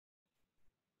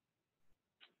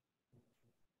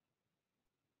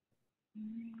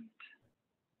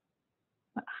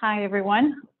Hi,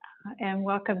 everyone, and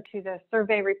welcome to the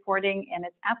Survey Reporting and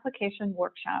its Application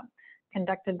Workshop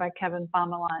conducted by Kevin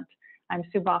Fomalont. I'm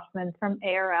Sue Boffman from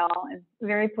ARL and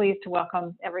very pleased to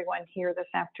welcome everyone here this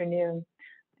afternoon.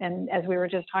 And as we were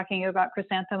just talking about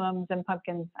chrysanthemums and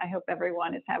pumpkins, I hope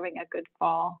everyone is having a good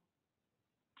fall.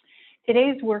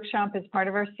 Today's workshop is part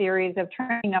of our series of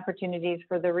training opportunities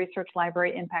for the Research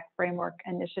Library Impact Framework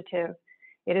Initiative.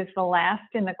 It is the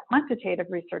last in the quantitative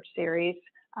research series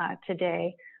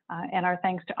today, and our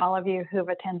thanks to all of you who have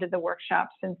attended the workshop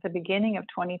since the beginning of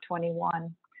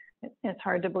 2021. It's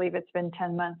hard to believe it's been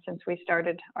 10 months since we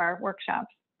started our workshops.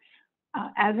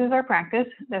 As is our practice,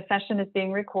 the session is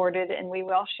being recorded, and we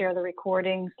will share the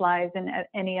recording, slides, and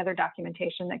any other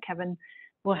documentation that Kevin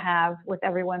will have with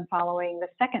everyone following the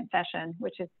second session,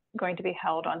 which is going to be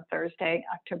held on Thursday,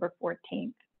 October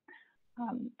 14th.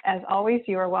 As always,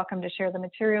 you are welcome to share the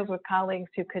materials with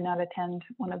colleagues who could not attend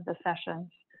one of the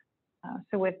sessions.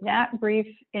 So with that brief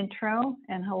intro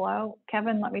and hello,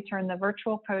 Kevin, let me turn the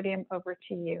virtual podium over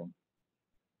to you.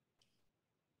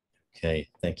 Okay,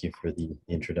 thank you for the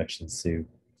introduction, Sue.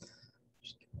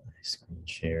 Just get my screen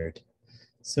shared.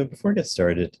 So before I get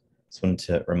started, I just wanted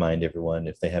to remind everyone,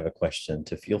 if they have a question,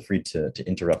 to feel free to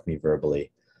interrupt me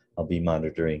verbally. I'll be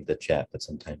monitoring the chat, but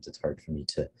sometimes it's hard for me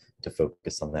to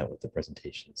focus on that with the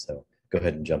presentation. So go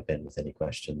ahead and jump in with any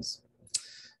questions.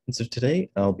 And so today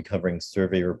I'll be covering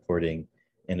survey reporting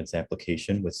and its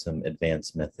application with some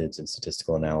advanced methods and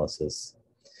statistical analysis.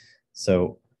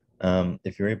 So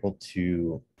if you're able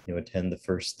to attend the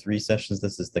first 3 sessions,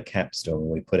 this is the capstone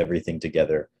when we put everything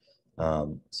together.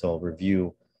 So I'll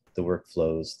review the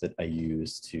workflows that I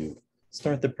use to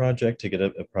start the project, to get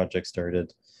a project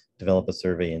started, develop a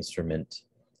survey instrument,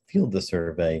 field the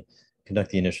survey,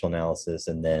 conduct the initial analysis,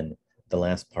 and then the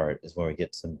last part is when we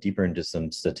get deeper into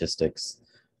some statistics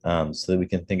so that we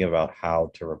can think about how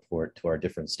to report to our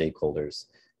different stakeholders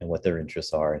and what their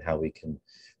interests are and how we can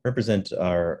represent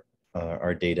our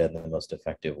data in the most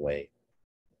effective way.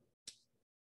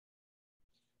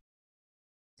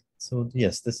 So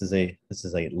yes, this is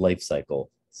a life cycle.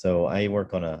 So I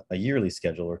work on a yearly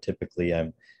schedule where typically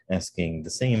I'm asking the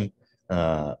same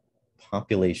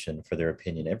population for their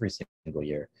opinion every single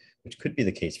year, which could be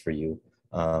the case for you.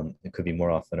 It could be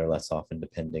more often or less often,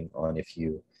 depending on if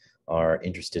you are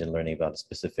interested in learning about a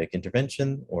specific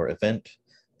intervention or event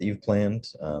that you've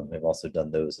planned. I've also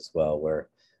done those as well, where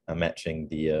I'm matching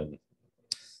the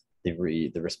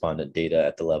respondent data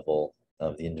at the level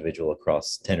of the individual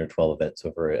across 10 or 12 events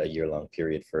over a year-long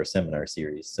period for a seminar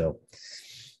series. So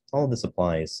all of this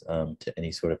applies to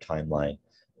any sort of timeline.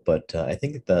 But I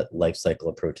think that life cycle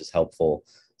approach is helpful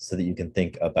so that you can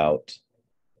think about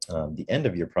the end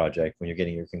of your project when you're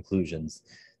getting your conclusions,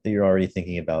 that you're already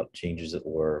thinking about changes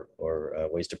or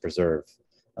ways to preserve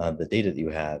the data that you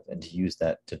have and to use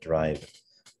that to drive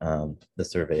the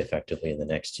survey effectively in the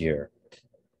next year.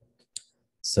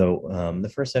 So the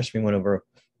first session we went over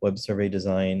web survey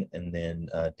design and then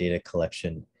data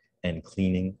collection and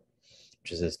cleaning,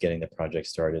 which is just getting the project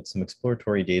started. Some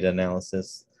exploratory data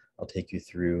analysis I'll take you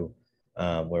through,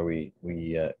 where we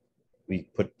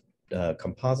put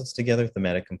composites together,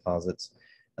 thematic composites,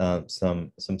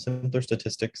 some simpler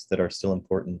statistics that are still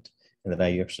important and that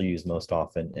I actually use most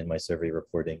often in my survey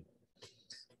reporting.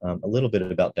 A little bit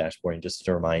about dashboarding, just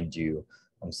to remind you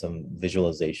some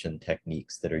visualization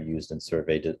techniques that are used in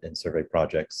survey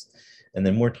projects, and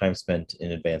then more time spent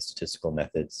in advanced statistical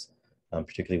methods,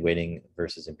 particularly weighting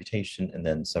versus imputation, and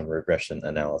then some regression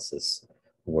analysis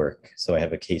work. So I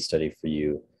have a case study for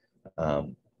you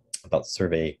about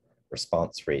survey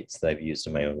response rates that I've used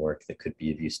in my own work that could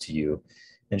be of use to you.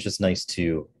 And it's just nice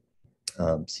to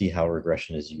see how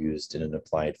regression is used in an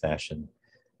applied fashion,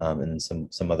 and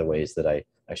some other ways that I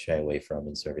shy away from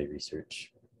in survey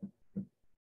research.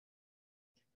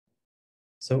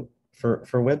 So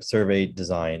for web survey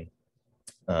design,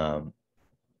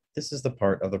 this is the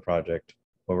part of the project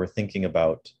where we're thinking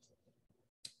about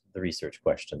the research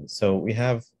questions. So we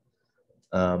have,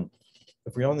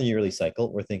 if we're on the yearly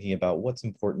cycle, we're thinking about what's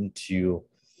important to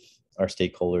our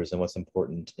stakeholders and what's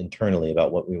important internally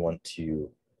about what we want to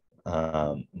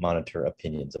monitor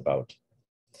opinions about.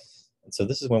 And so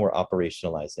this is when we're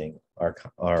operationalizing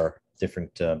our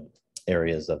different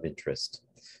areas of interest.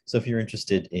 So if you're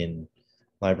interested in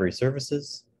library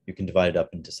services, you can divide it up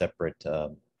into separate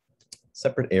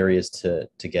areas to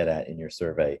get at in your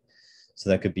survey. So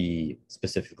that could be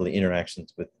specifically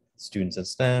interactions with students and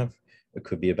staff. It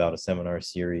could be about a seminar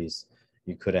series.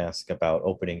 You could ask about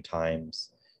opening times.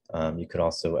 You could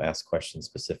also ask questions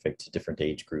specific to different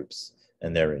age groups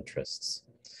and their interests.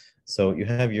 So you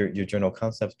have your general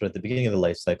concepts, but at the beginning of the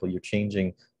life cycle, you're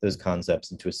changing those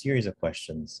concepts into a series of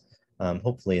questions,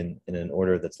 hopefully in an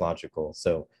order that's logical.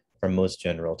 So from most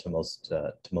general to most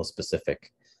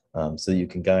specific, so that you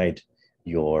can guide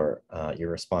your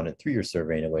respondent through your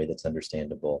survey in a way that's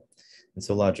understandable. And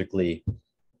so logically,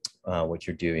 what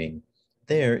you're doing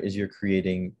there is you're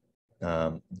creating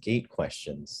gate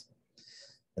questions,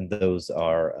 and those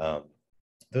are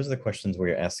the questions where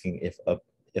you're asking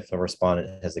if a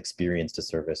respondent has experienced a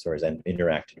service or has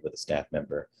interacted with a staff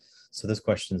member. So those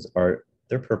questions are,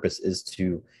 their purpose is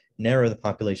to narrow the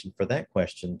population for that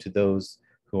question to those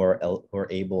who are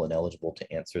able and eligible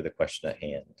to answer the question at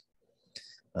hand.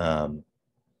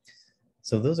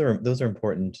 So those are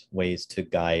important ways to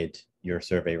guide your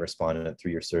survey respondent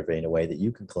through your survey in a way that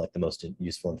you can collect the most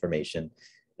useful information.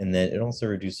 And then it also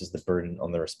reduces the burden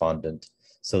on the respondent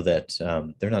so that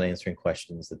they're not answering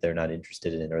questions that they're not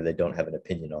interested in or they don't have an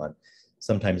opinion on.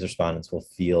 Sometimes respondents will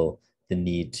feel the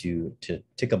need to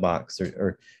tick a box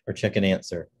or check an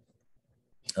answer,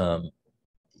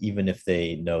 even if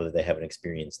they know that they haven't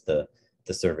experienced the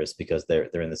service, because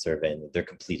they're in the survey and they're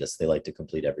completists. They like to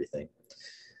complete everything.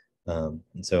 And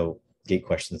so gate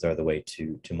questions are the way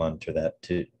to monitor that,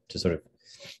 to sort of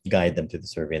guide them through the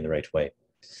survey in the right way.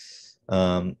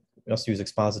 We also use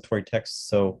expository text.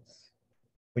 So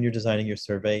when you're designing your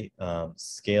survey,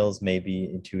 scales may be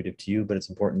intuitive to you, but it's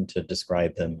important to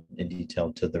describe them in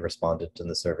detail to the respondent and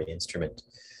the survey instrument.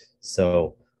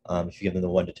 So if you give them the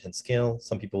 1 to 10 scale,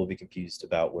 some people will be confused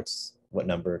about what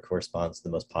number corresponds to the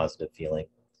most positive feeling.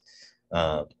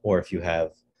 Or if you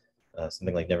have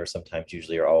something like never, sometimes,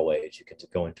 usually, or always, you can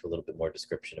go into a little bit more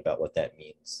description about what that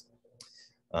means.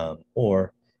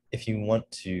 Or if you want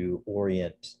to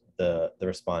orient the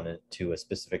respondent to a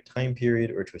specific time period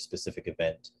or to a specific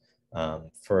event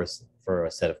for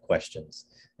a set of questions,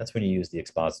 that's when you use the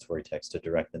expository text to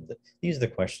direct them. These are the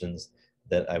questions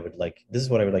that this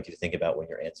is what I would like you to think about when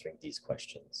you're answering these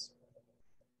questions.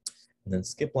 And then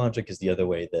skip logic is the other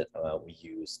way that we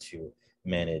use to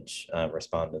manage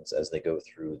respondents as they go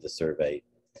through the survey.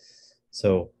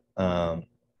 So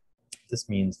this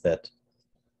means that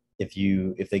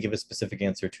if they give a specific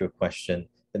answer to a question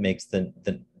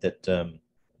that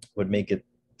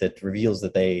reveals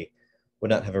that they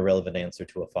would not have a relevant answer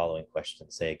to a following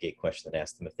question, say a gate question that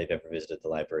asks them if they've ever visited the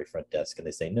library front desk, and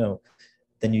they say no,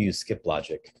 then you use skip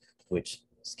logic, which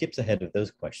skips ahead of those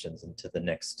questions into the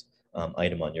next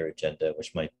item on your agenda,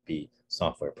 which might be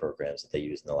software programs that they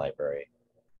use in the library.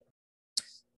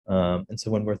 And so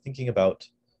when we're thinking about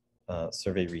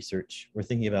survey research, we're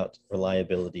thinking about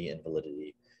reliability and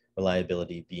validity.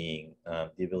 Reliability being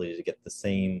the ability to get the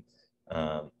same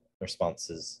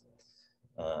responses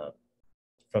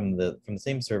from the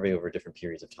same survey over different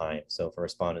periods of time. So if a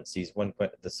respondent sees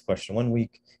this question 1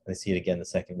 week and they see it again the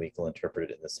second week, they'll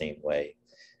interpret it in the same way.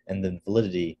 And then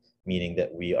validity, meaning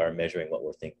that we are measuring what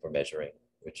we think we're measuring,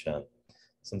 which is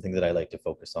something that I like to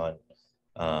focus on.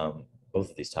 Both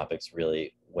of these topics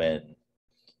really when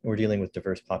we're dealing with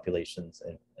diverse populations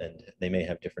and they may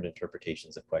have different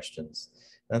interpretations of questions.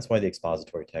 And that's why the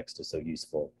expository text is so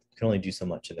useful. You can only do so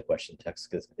much in the question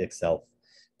text itself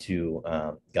to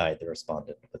guide the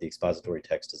respondent, but the expository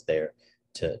text is there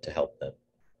to help them.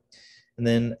 And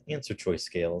then answer choice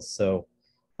scales. So,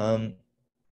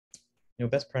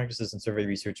 best practices in survey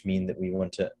research mean that we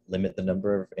want to limit the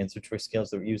number of answer choice scales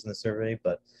that we use in the survey,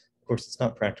 but of course it's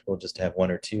not practical just to have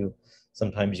 1 or 2.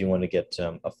 Sometimes you want to get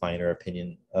a finer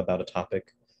opinion about a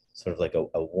topic, sort of like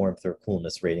a warmth or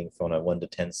coolness rating from a 1 to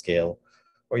 10 scale,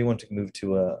 or you want to move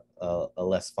to a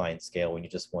less fine scale when you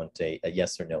just want a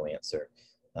yes or no answer,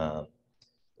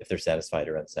 if they're satisfied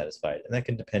or unsatisfied. And that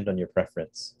can depend on your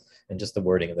preference, and just the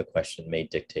wording of the question may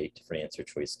dictate different answer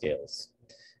choice scales.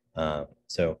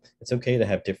 So it's okay to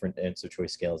have different answer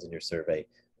choice scales in your survey,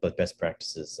 but best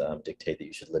practices dictate that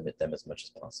you should limit them as much as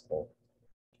possible.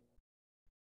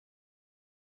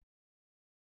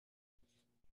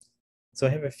 So I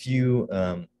have a few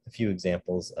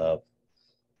examples of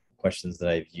questions that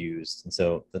I've used. And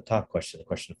so the top question,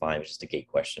 question 5, is just a gate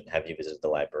question. Have you visited the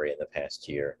library in the past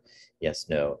year? Yes,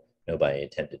 no, no, but I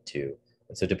intended to.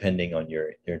 And so depending on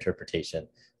your interpretation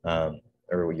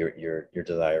or your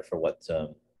desire for what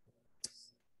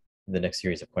the next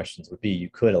series of questions would be, you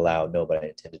could allow no, but I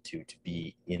intended to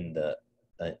be in the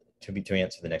to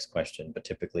answer the next question. But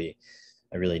typically,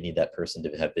 I really need that person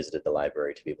to have visited the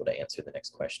library to be able to answer the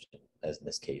next question, as in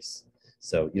this case.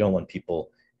 So you don't want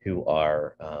people who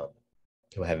are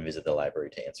who haven't visited the library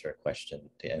to answer question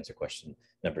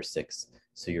number 6.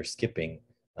 So you're skipping,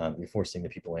 you're forcing the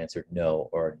people who answered no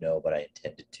or no, but I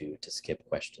intended to skip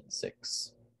question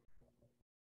 6.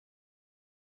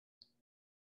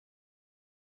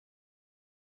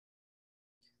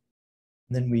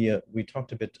 then we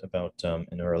talked a bit about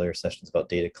in earlier sessions about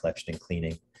data collection and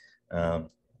cleaning,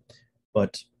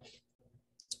 but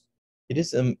it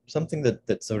is something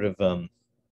that sort of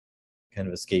kind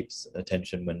of escapes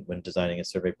attention when designing a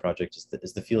survey project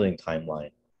is the fielding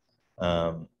timeline.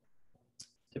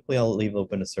 Typically, I'll leave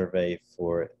open a survey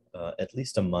for at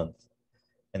least a month,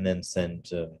 and then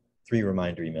send 3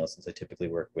 reminder emails, since I typically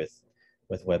work with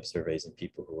web surveys and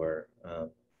people who are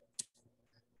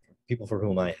people for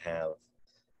whom I have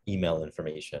email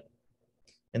information.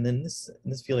 And then this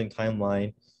fielding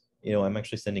timeline, I'm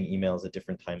actually sending emails at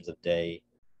different times of day,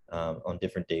 on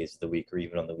different days of the week, or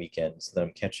even on the weekends, so that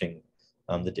I'm catching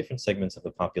the different segments of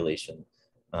the population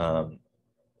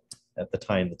at the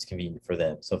time that's convenient for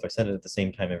them. So if I send it at the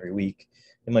same time every week,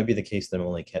 it might be the case that I'm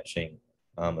only catching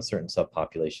a certain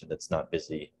subpopulation that's not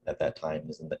busy at that time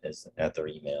is at their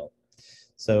email.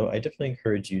 So I definitely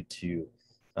encourage you to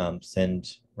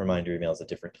send reminder emails at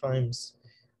different times,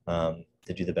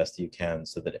 to do the best that you can,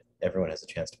 so that everyone has a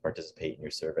chance to participate in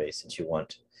your survey, since you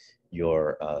want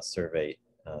your survey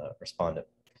respondent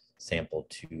sample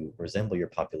to resemble your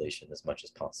population as much as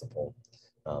possible,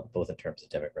 both in terms of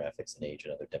demographics and age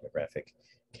and other demographic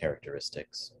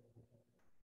characteristics.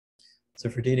 So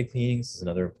for data cleaning, this is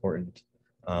another important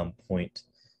point,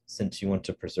 since you want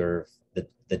to preserve the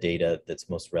data that's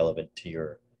most relevant to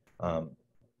your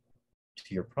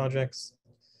projects.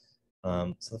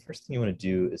 So the first thing you want to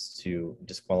do is to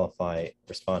disqualify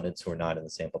respondents who are not in the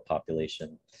sample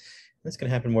population. This can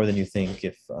happen more than you think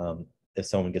if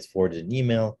someone gets forwarded an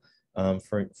email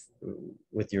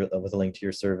with a link to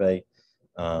your survey,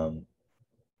 and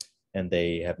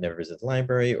they have never visited the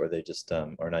library, or they just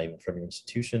are not even from your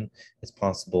institution. It's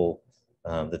possible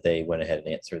that they went ahead and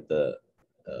answered the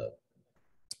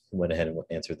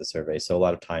survey. So a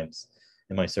lot of times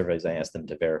in my surveys, I ask them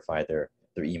to verify their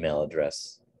email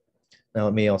address. Now,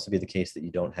 it may also be the case that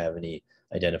you don't have any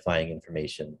identifying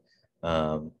information,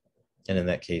 and in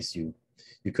that case, you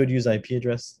could use IP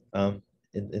address in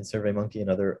SurveyMonkey and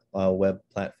other web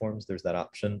platforms. There's that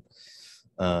option,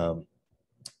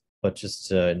 but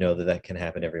just know that can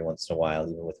happen every once in a while,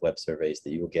 even with web surveys,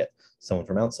 that you will get someone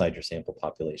from outside your sample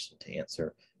population to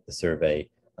answer the survey.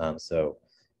 So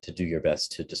to do your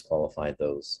best to disqualify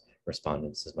those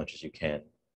respondents as much as you can.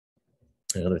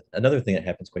 Another thing that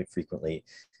happens quite frequently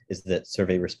is that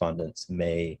survey respondents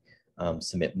may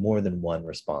submit more than one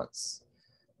response.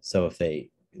 So if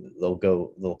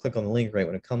they'll click on the link right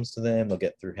when it comes to them, they'll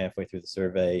get through halfway through the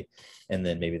survey, and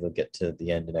then maybe they'll get to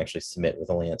the end and actually submit with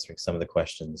only answering some of the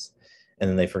questions. And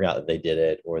then they forgot that they did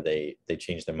it, or they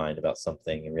changed their mind about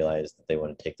something and realized that they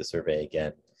want to take the survey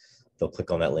again. They'll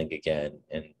click on that link again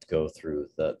and go through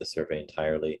the survey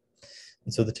entirely.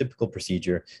 And so the typical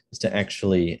procedure is to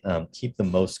actually keep the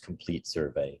most complete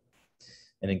survey.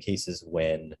 And in cases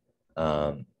when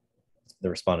the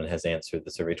respondent has answered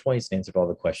the survey twice and answered all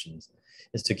the questions,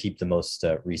 is to keep the most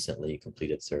recently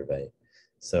completed survey.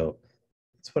 So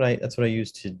that's what I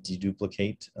use to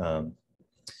deduplicate.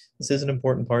 This is an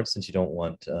important part, since you don't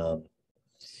want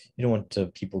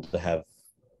people to have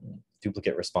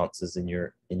duplicate responses in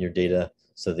your data,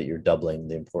 so that you're doubling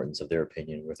the importance of their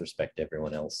opinion with respect to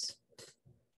everyone else.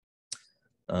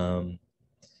 And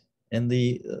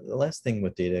the last thing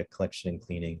with data collection and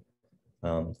cleaning,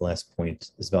 the last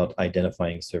point, is about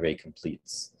identifying survey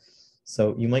completes.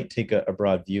 So you might take a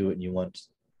broad view, and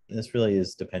this really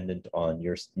is dependent on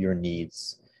your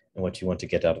needs and what you want to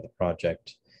get out of the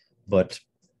project. But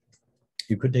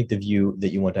you could take the view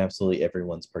that you want absolutely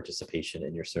everyone's participation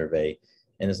in your survey.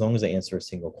 And as long as they answer a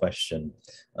single question,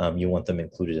 you want them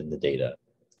included in the data.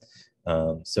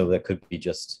 So that could be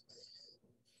just,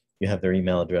 you have their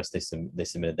email address, they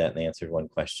submitted that and they answered one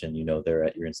question, they're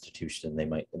at your institution,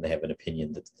 and they have an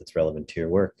opinion that's relevant to your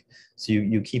work. So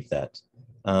you keep that.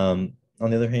 On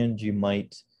the other hand, you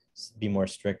might be more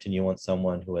strict, and you want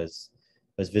someone who has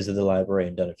visited the library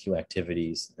and done a few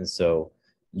activities. And so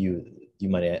you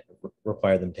might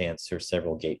require them to answer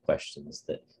several gate questions,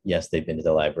 that yes, they've been to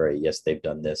the library, yes, they've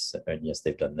done this, and yes,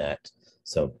 they've done that.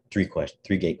 So three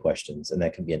gate questions, and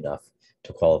that can be enough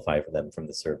to qualify for them from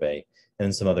the survey. And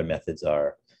then some other methods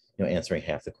are, answering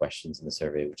half the questions in the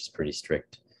survey, which is pretty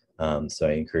strict. So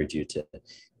I encourage you to,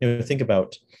 think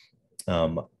about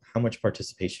how much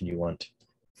participation you want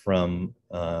from,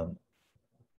 how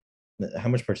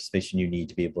much participation you need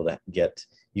to be able to get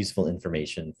useful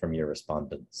information from your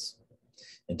respondents,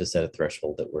 and to set a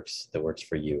threshold that works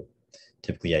for you.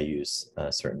 Typically, I use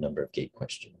a certain number of gate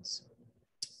questions.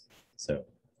 So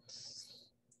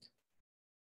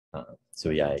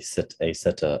yeah, I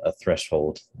set a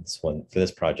threshold. For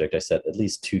this project, I set at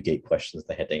least 2 gate questions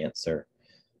they had to answer.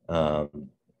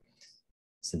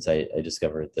 since I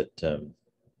discovered that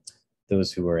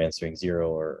those who were answering 0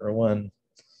 or 1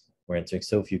 were answering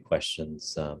so few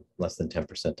questions, less than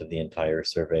 10% of the entire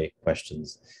survey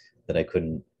questions, that I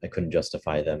couldn't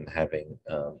justify them having,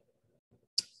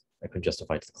 I couldn't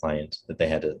justify to the client that they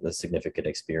had a significant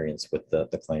experience with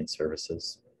the client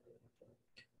services.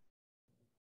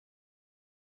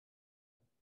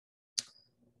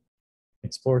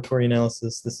 Exploratory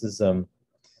analysis. This is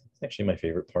actually my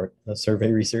favorite part of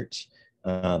survey research.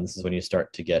 This is when you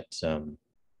start to get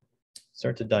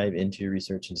start to dive into your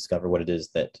research and discover what it is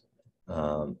that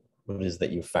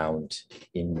you found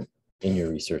in your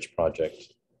research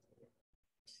project.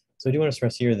 So I do want to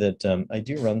stress here that I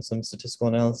do run some statistical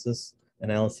analyses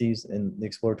in the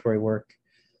exploratory work,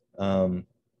 and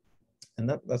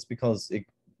that's because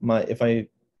if I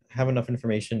have enough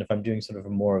information, if I'm doing sort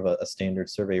of more of a standard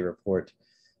survey report,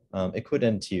 it could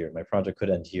end here. My project could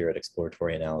end here at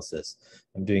exploratory analysis.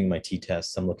 I'm doing my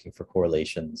t-tests. I'm looking for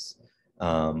correlations.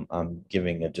 I'm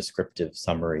giving a descriptive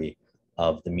summary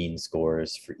of the mean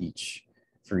scores for each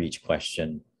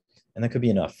question. And that could be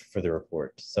enough for the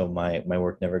report. So my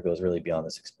work never goes really beyond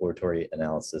this exploratory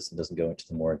analysis and doesn't go into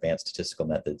the more advanced statistical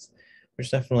methods, which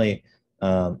is definitely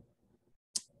a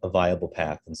viable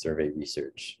path in survey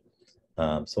research.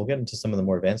 So we'll get into some of the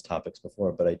more advanced topics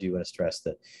before, but I do want to stress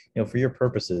that, for your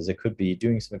purposes, it could be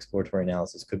doing some exploratory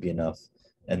analysis could be enough,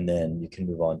 and then you can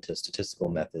move on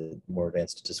to more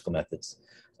advanced statistical methods,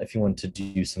 if you want to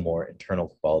do some more internal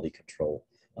quality control,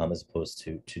 as opposed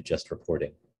to just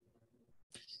reporting.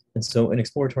 And so in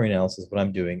exploratory analysis, what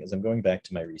I'm doing is I'm going back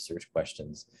to my research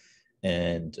questions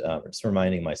and just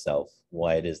reminding myself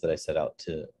why it is that I set out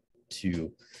to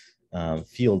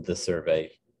field the survey.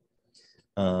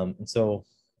 And so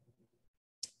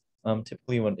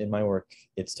typically in my work,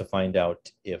 it's to find out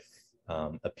if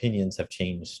opinions have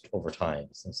changed over time,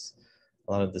 since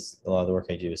a lot of the work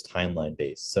I do is timeline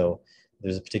based. So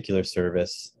there's a particular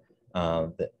service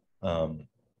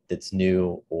that's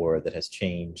new or that has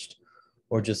changed,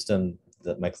 or just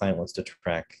that my client wants to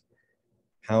track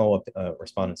how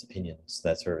respondents' opinions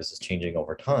that service is changing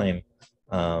over time.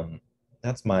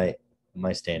 That's my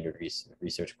standard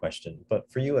research question. But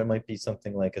for you, it might be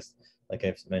something like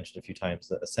I've mentioned a few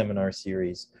times, a seminar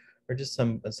series, or just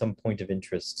some point of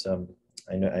interest.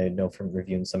 I know from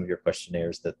reviewing some of your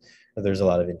questionnaires that there's a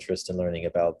lot of interest in learning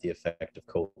about the effect of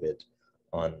COVID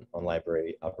on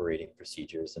library operating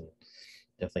procedures, and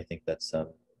definitely think that's of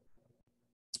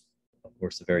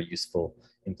course a very useful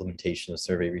implementation of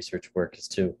survey research work is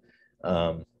to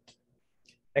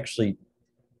actually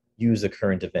use a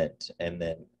current event and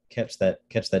then catch that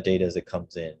data as it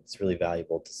comes in. It's really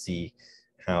valuable to see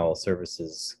how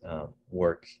services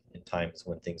work in times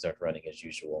when things aren't running as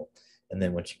usual. And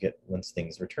then once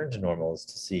things return to normal, is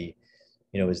to see,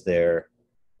 is there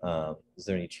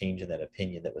any change in that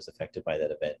opinion that was affected by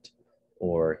that event,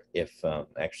 or if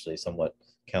actually somewhat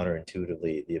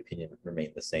counterintuitively the opinion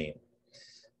remained the same,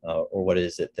 or what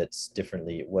is it that's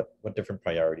differently, what different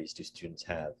priorities do students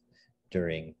have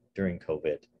during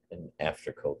COVID and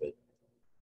after COVID.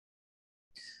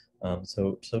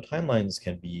 So timeline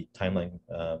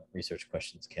research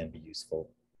questions can be useful.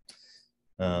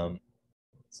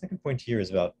 Second point here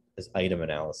is item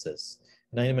analysis.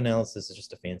 And item analysis is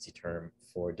just a fancy term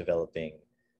for developing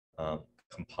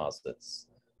composites.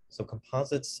 So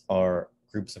composites are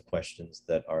groups of questions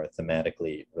that are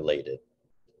thematically related.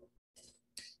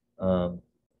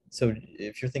 So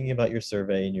if you're thinking about your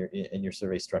survey and your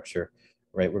survey structure,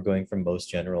 right, we're going from most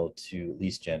general to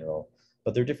least general,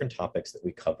 but there are different topics that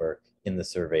we cover in the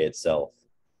survey itself.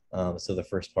 So the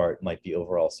first part might be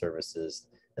overall services,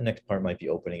 the next part might be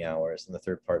opening hours, and the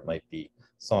third part might be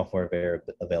software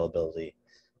availability.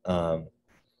 And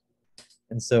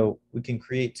so we can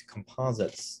create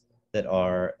composites that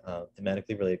are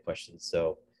thematically related questions.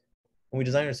 So when we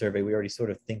design a survey, we already sort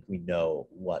of think we know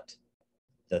what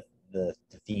the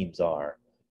themes are,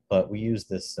 but we use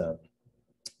this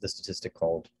the statistic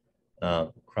called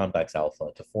Cronbach's alpha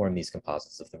to form these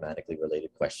composites of thematically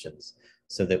related questions,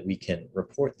 so that we can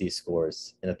report these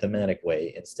scores in a thematic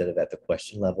way instead of at the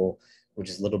question level, which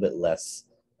is a little bit less,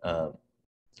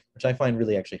 which I find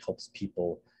really actually helps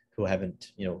people who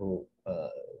haven't, who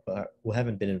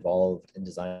haven't been involved in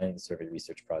designing the survey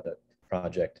research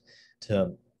project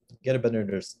to get a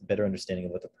better understanding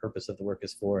of what the purpose of the work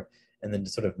is for, and then to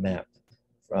sort of map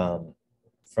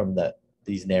from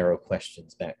these narrow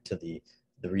questions back to the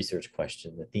research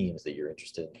question, the themes that you're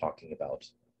interested in talking about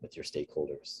with your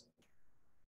stakeholders.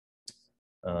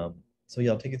 So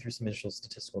yeah, I'll take you through some initial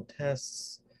statistical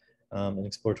tests and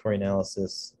exploratory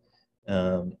analysis.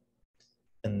 And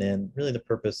then really the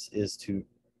purpose is to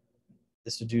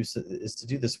is to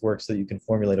do this work so that you can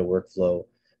formulate a workflow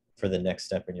for the next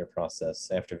step in your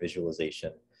process after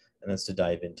visualization, and that's to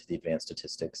dive into the advanced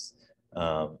statistics.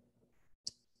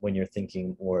 When you're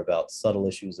thinking more about subtle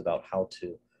issues about how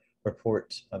to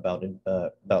report about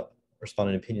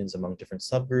respondent opinions among different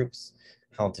subgroups,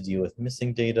 how to deal with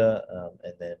missing data,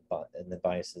 and then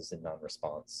biases in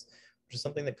non-response, which is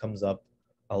something that comes up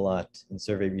a lot in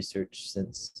survey research,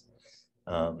 since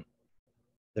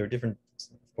there are different,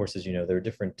 of course, as you know, there are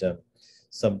different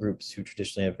subgroups who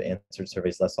traditionally have answered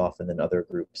surveys less often than other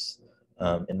groups.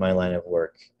 In my line of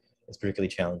work, it's particularly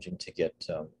challenging to get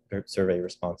survey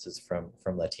responses from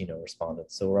Latino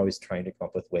respondents. So we're always trying to come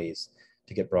up with ways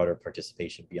to get broader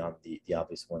participation beyond the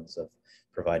obvious ones of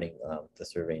providing the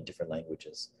survey in different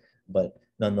languages. But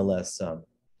nonetheless,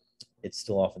 it's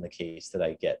still often the case that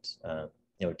I get a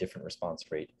different response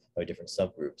rate by different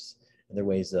subgroups. And there are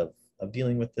ways of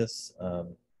dealing with this,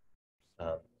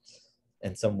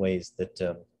 and some ways that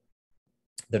are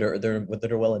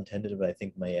well intended, but I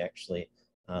think may actually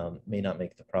may not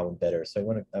make the problem better. So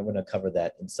I want to cover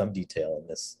that in some detail in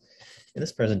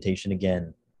this presentation,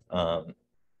 again,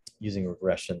 using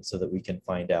regression so that we can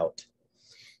find out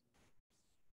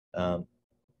the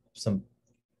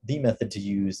method to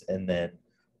use, and then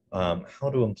how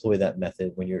to employ that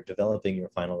method when you're developing your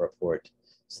final report,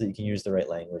 so that you can use the right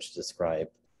language to describe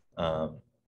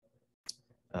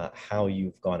how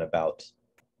you've gone about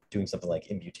doing something like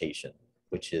imputation,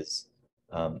 which is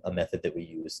a method that we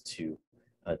use to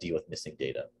deal with missing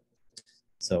data.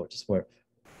 So just in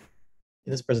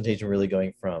this presentation, we're really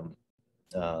going from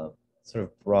sort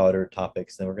of broader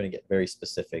topics, then we're going to get very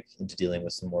specific into dealing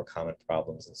with some more common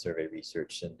problems in survey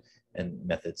research and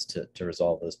methods to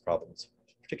resolve those problems,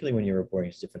 particularly when you're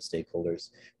reporting to different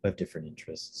stakeholders who have different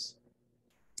interests.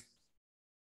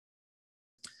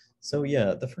 So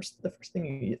yeah, the first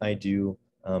thing I do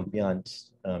beyond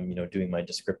doing my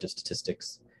descriptive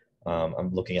statistics,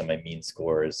 I'm looking at my mean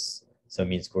scores. So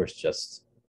mean scores just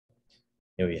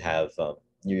you have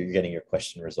you're getting your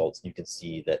question results, and you can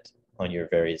see that on your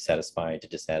very satisfied to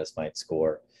dissatisfied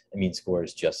score, a mean score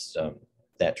is just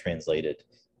that translated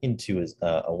into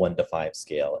a 1 to 5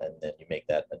 scale, and then you make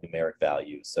that a numeric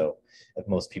value. So if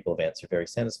most people have answered very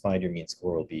satisfied, your mean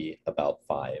score will be about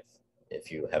 5 if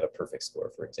you have a perfect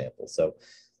score, for example. So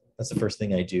that's the first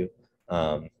thing I do.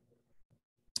 But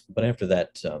after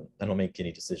that, I don't make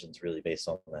any decisions really based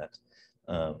on that.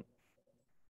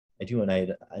 I do an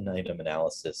item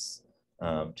analysis,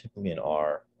 typically in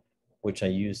R, which I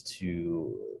use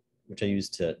to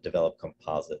develop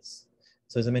composites.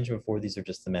 So as I mentioned before, these are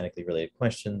just thematically related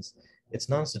questions. It's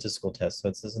not a statistical test, so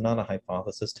this is not a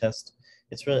hypothesis test.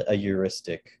 It's really a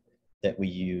heuristic that we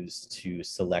use to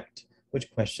select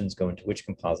which questions go into which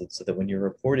composites, so that when you're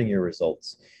reporting your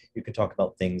results, you can talk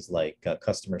about things like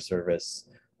customer service,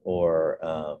 or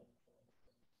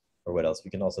what else.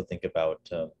 We can also think about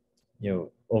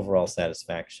overall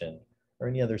satisfaction, or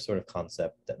any other sort of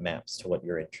concept that maps to what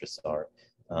your interests are,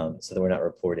 so that we're not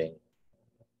reporting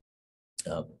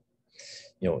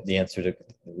the answer to,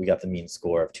 we got the mean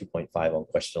score of 2.5 on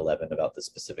question 11 about the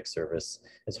specific service.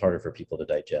 It's harder for people to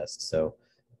digest. So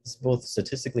it's both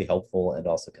statistically helpful and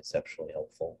also conceptually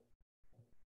helpful.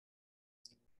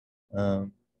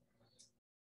 And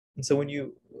so when you're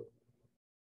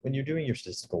doing your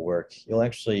statistical work, you'll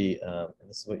actually, and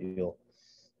this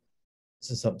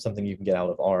is something you can get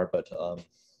out of R, but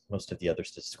most of the other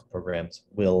statistical programs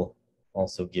will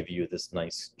also give you this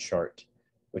nice chart,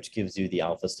 which gives you the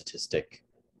alpha statistic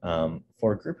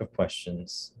for a group of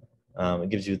questions. It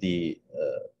gives you the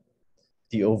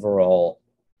overall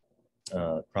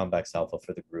Cronbach's alpha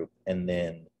for the group, and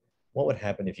then what would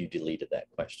happen if you deleted that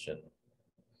question.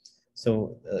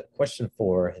 So question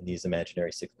 4 in these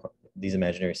imaginary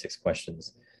six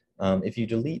questions, if you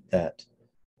delete that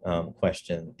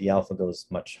question, the alpha goes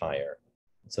much higher.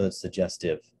 So it's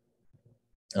suggestive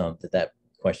that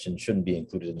question shouldn't be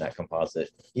included in that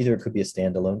composite. Either it could be a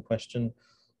standalone question,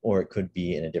 or it could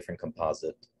be in a different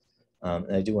composite.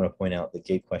 And I do want to point out that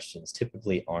gate questions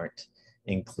typically aren't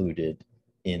included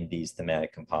in these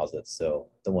thematic composites. So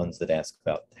the ones that ask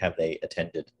about have they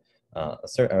attended or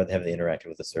have they interacted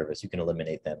with the service, you can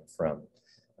eliminate them from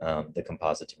the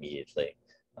composite immediately,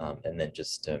 and then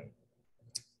just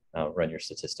run your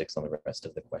statistics on the rest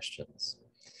of the questions.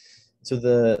 So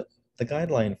the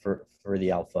guideline for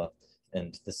the alpha,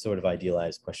 and this sort of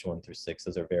idealized question 1 through 6,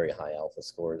 those are very high alpha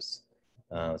scores.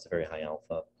 It's a very high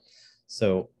alpha.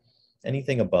 So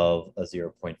anything above a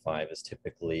 0.5 is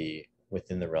typically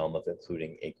within the realm of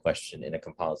including a question in a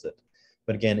composite.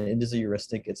 But again, it is a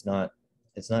heuristic. It's not,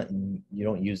 you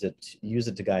don't use it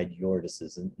to guide your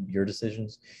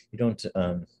decisions. You don't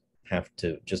have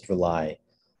to just rely,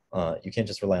 you can't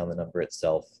just rely on the number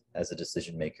itself as a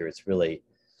decision maker. It's really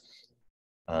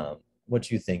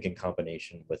what you think in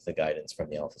combination with the guidance from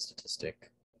the alpha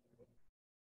statistic.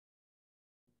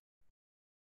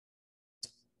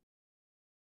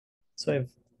 So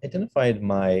I've identified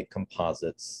my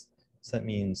composites. So that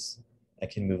means I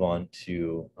can move on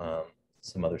to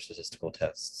some other statistical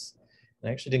tests. And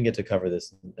I actually didn't get to cover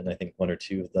this in I think one or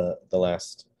two of the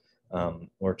last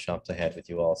workshops I had with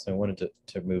you all. So I wanted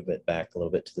to move it back a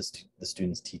little bit to the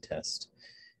student's t-test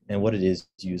and what it is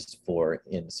used for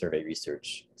in survey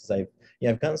research. Because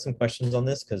I've gotten some questions on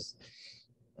this because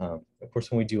of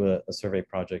course, when we do a survey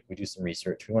project, we do some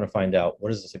research. We want to find out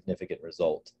what is a significant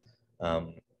result.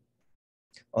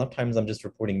 A lot of times I'm just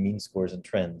reporting mean scores and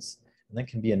trends, and that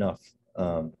can be enough,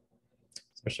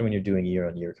 especially when you're doing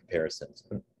year-on-year comparisons.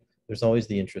 But there's always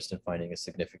the interest in finding a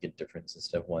significant difference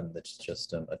instead of one that's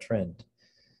just a trend.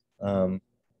 I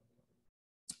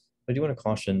do want to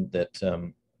caution that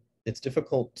it's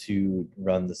difficult to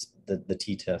run the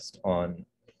t-test on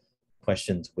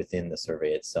questions within the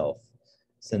survey itself,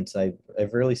 since I've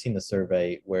rarely seen a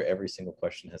survey where every single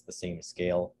question has the same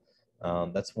scale.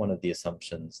 That's one of the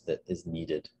assumptions that is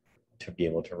needed to be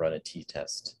able to run a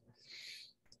t-test.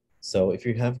 So if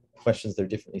you have questions that are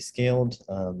differently scaled,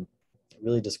 it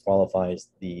really disqualifies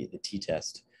the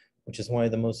t-test, which is why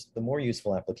the more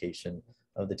useful application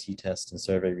of the t-test in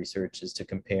survey research is to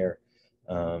compare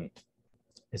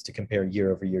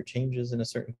year-over-year changes in a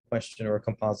certain question or a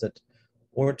composite,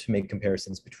 or to make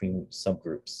comparisons between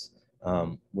subgroups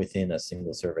within a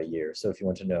single survey year. So if you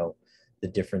want to know the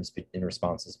difference in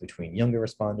responses between younger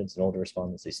respondents and older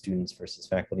respondents, say students versus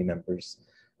faculty members,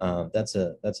 that's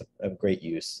a great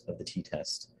use of the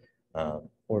t-test,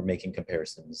 or making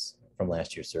comparisons from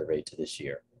last year's survey to this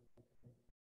year.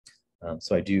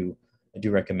 So I do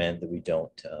recommend that we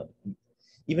don't,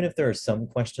 even if there are some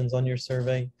questions on your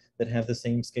survey that have the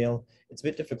same scale, it's a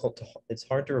bit difficult it's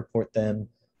hard to report them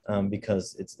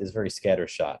because it's very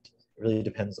scattershot. It really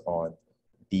depends on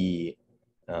the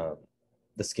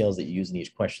scales that you use in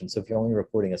each question. So if you're only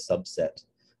reporting a subset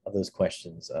of those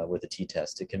questions with a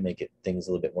t-test, it can make things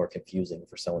a little bit more confusing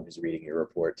for someone who's reading your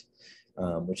report,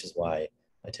 which is why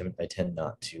I tend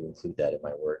not to include that in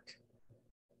my work.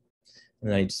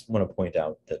 And I just want to point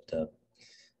out that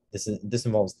this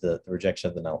involves the rejection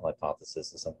of the null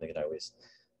hypothesis. Is something that I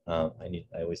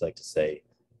always like to say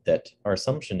that our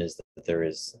assumption is that there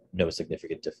is no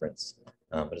significant difference,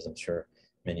 but as I'm sure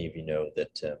many of you know,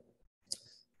 that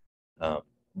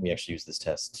we actually use this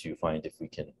test to find if we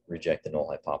can reject the null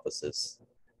hypothesis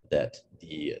that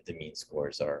the mean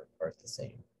scores are the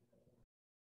same.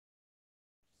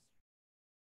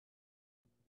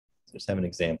 So just have an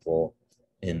example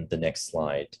in the next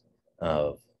slide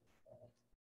of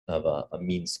a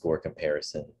mean score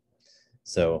comparison.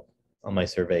 So on my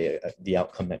survey, the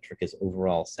outcome metric is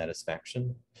overall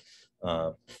satisfaction.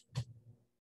 And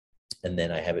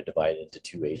then I have it divided into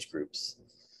 2 age groups.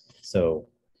 So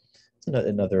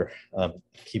another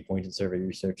key point in survey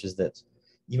research is that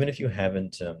even if you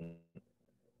haven't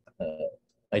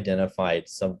identified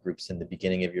subgroups in the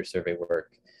beginning of your survey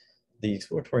work, the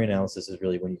exploratory analysis is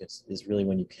really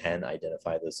when you can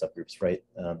identify those subgroups, right?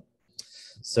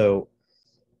 So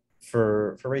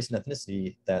for race and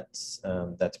ethnicity, that's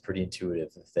pretty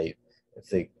intuitive. If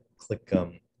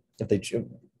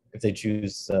they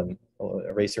choose a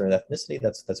race or an ethnicity,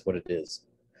 that's what it is.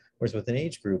 Whereas with an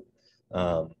age group,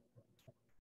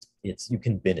 you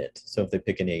can bin it. So if they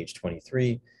pick an age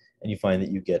 23, and you find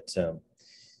that you get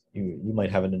you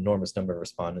might have an enormous number of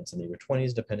respondents in the over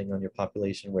 20s, depending on your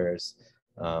population, whereas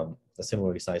a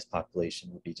similarly sized population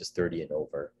would be just 30 and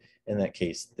over. In that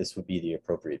case, this would be the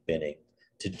appropriate binning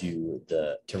to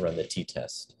run the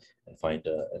t-test and find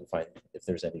if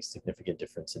there's any significant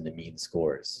difference in the mean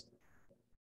scores.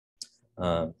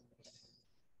 I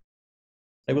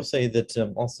will say that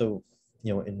also,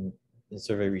 in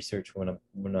survey research, when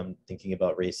I'm thinking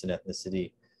about race and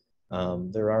ethnicity,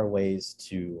 there are ways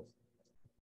to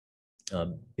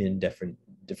bin different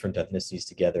ethnicities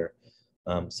together.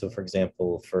 So, for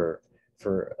example, for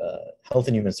health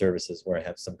and human services, where I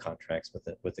have some contracts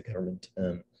with the government,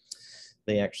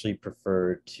 they actually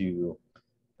prefer to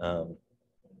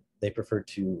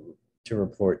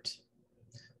report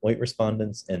white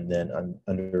respondents and then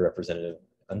underrepresented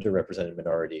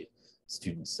minority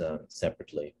students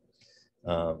separately.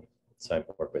 So I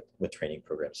work with training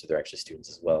programs, so they're actually students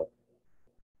as well.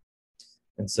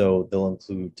 And so they'll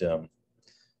include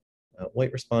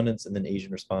white respondents and then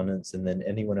Asian respondents, and then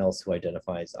anyone else who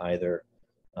identifies either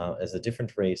as a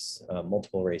different race,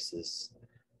 multiple races,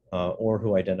 or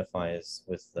who identifies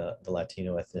with the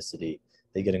Latino ethnicity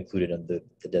they get included under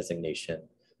the designation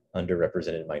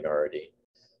underrepresented minority.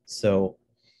 So,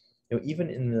 even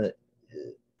in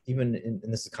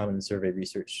this is common in survey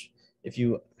research, if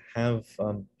you have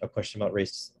a question about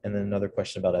race and then another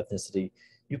question about ethnicity,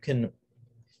 you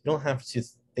don't have to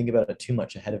think about it too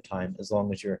much ahead of time, as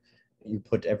long as you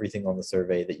put everything on the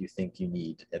survey that you think you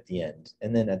need at the end.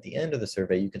 And then at the end of the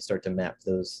survey, you can start to map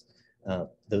those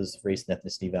race and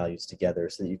ethnicity values together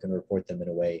so that you can report them in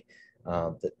a way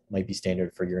that might be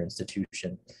standard for your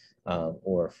institution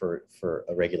or for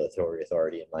a regulatory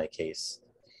authority in my case.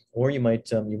 Or you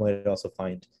might also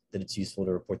find that it's useful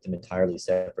to report them entirely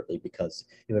separately because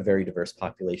you have a very diverse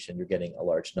population. You're getting a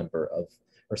large number of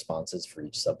responses for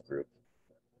each subgroup.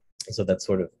 So that's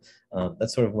sort of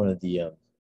one of the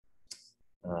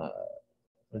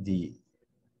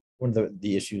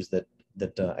issues that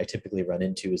I typically run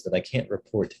into is that I can't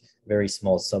report very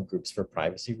small subgroups for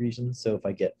privacy reasons. So if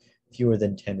I get fewer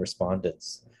than 10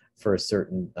 respondents for a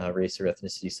certain race or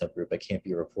ethnicity subgroup, I can't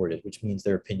be reported, which means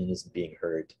their opinion isn't being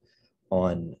heard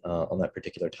on that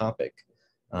particular topic.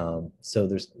 So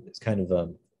there's kind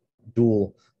of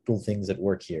dual things at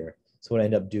work here. So what I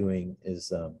end up doing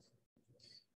is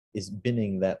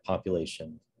binning that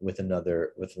population with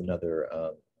another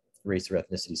race or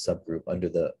ethnicity subgroup under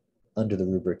the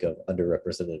rubric of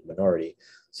underrepresented minority,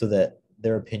 so that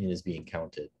their opinion is being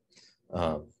counted,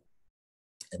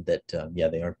 and that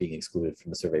they aren't being excluded from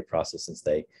the survey process since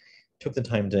they took the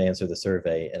time to answer the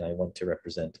survey, and I want to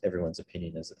represent everyone's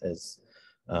opinion as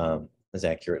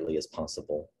accurately as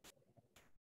possible.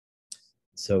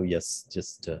 So yes,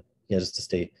 just to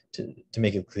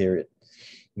make it clear,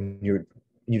 when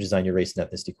you design your race and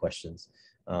ethnicity questions,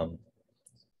 you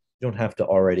don't have to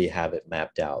already have it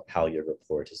mapped out how you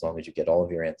report, as long as you get all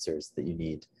of your answers that you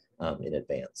need in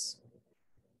advance.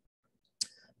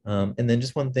 And then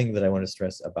just one thing that I want to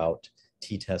stress about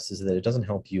t-tests is that it doesn't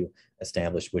help you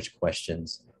establish which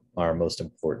questions are most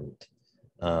important.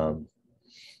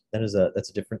 That's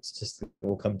a different statistic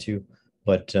we'll come to,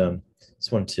 but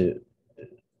just want to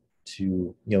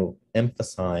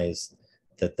emphasize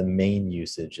that the main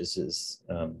usage is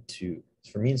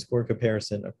for mean score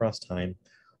comparison across time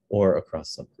or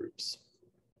across subgroups.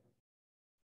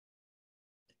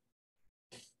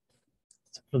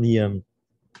 So the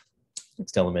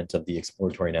next element of the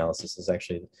exploratory analysis is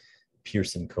actually the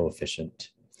Pearson coefficient.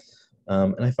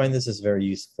 And I find this is very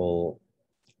useful.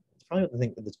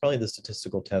 It's probably the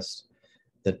statistical test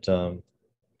that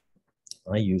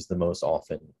I use the most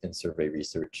often in survey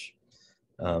research,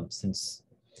 since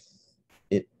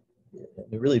it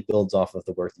really builds off of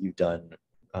the work that you've done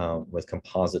with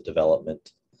composite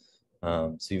development.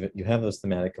 So you have those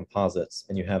thematic composites,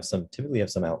 and you typically have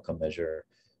some outcome measure,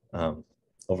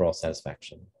 overall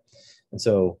satisfaction. And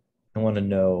so I want to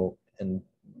know, and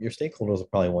your stakeholders will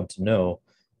probably want to know,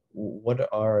 what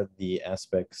are the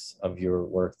aspects of your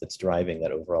work that's driving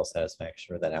that overall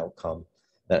satisfaction or that outcome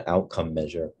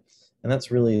measure. And that's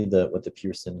really what the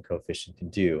Pearson coefficient can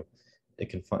do. It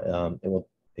can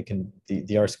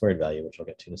the R-squared value, which I'll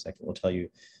get to in a second, will tell you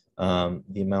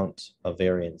the amount of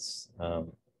variance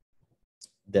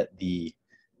that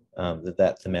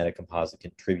that thematic composite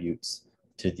contributes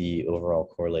to the overall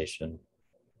correlation.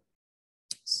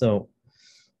 So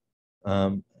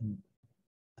the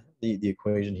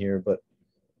equation here, but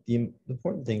the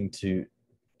important thing to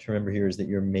remember here is that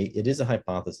it is a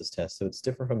hypothesis test, so it's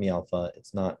different from the alpha.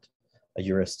 It's not a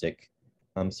heuristic.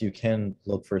 So you can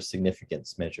look for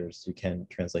significance measures. You can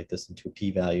translate this into a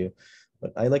p-value,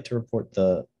 but I like to report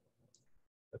the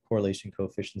correlation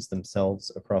coefficients themselves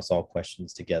across all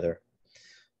questions together,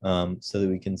 so that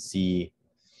we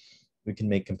can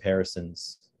make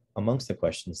comparisons amongst the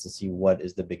questions to see what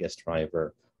is the biggest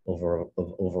driver of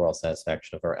overall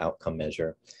satisfaction of our outcome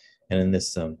measure. And in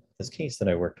this case that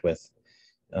I worked with,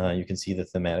 you can see the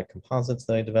thematic composites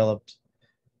that I developed,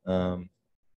 and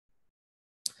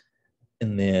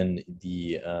then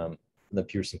the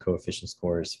Pearson coefficient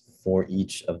scores for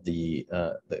each of the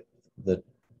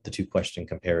two question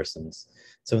comparisons.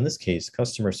 So in this case,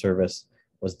 customer service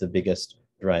was the biggest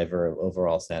driver of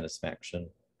overall satisfaction.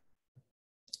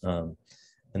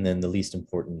 And then the least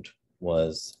important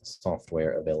was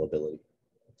software availability.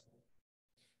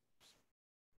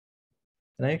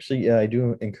 And I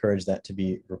do encourage that to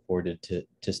be reported to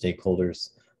stakeholders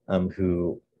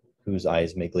whose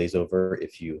eyes may glaze over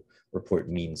if you report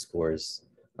mean scores.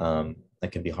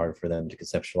 That can be hard for them to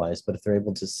conceptualize, but if they're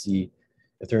able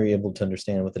to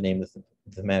understand what the name of the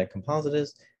thematic composite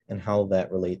is and how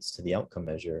that relates to the outcome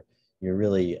measure, you're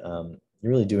really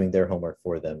doing their homework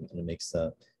for them, and it makes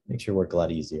your work a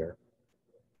lot easier.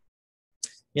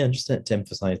 Yeah, just to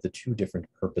emphasize the two different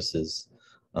purposes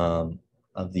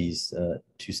of these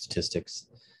two statistics.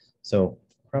 So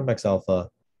Cronbach's alpha,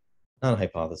 not a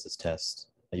hypothesis test,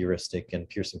 a heuristic, and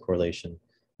Pearson correlation.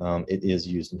 It is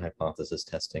used in hypothesis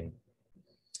testing.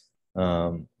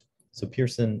 So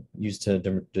Pearson used to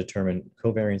determine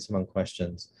covariance among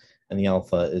questions, and the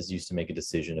alpha is used to make a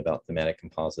decision about thematic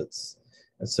composites.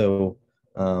 And so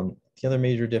the other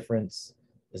major difference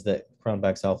is that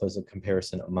Cronbach's alpha is a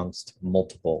comparison amongst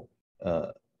multiple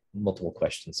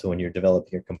questions. So when you're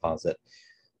developing your composite,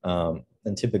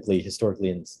 and typically, historically,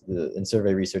 in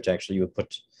survey research, actually, you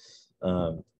put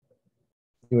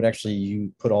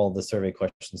all the survey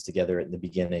questions together in the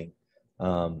beginning,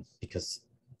 because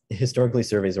historically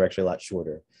surveys are actually a lot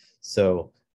shorter.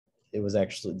 So it was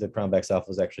actually, the Cronbach's alpha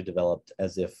was actually developed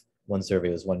as if one survey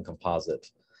was one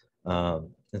composite.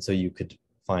 And so you could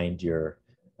find your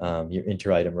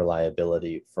inter-item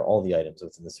reliability for all the items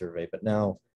within the survey. But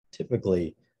now,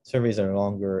 typically, surveys are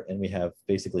longer, and we have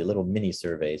basically little mini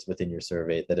surveys within your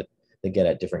survey that get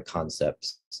at different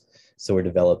concepts. So we're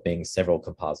developing several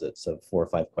composites of 4 or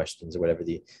 5 questions, or whatever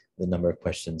the number of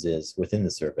questions is within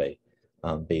the survey,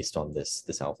 based on this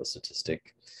alpha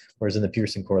statistic. Whereas in the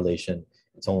Pearson correlation,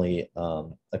 it's only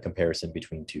a comparison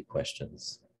between 2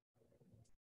 questions.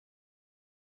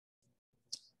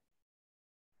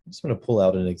 I just want to pull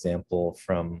out an example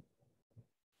from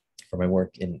my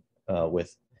work in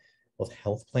with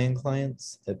health plan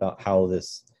clients about how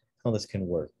this can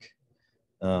work.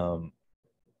 So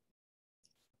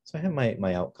I have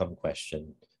my outcome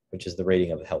question, which is the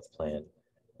rating of the health plan,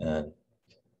 and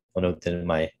I'll note that in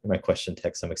my question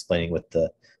text I'm explaining what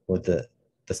the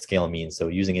scale means. So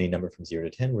using any number from 0 to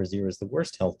 10, where 0 is the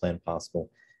worst health plan possible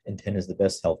and 10 is the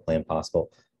best health plan possible,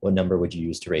 what number would you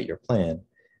use to rate your plan?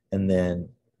 And then,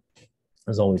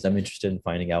 as always, I'm interested in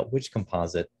finding out which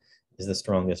composite is the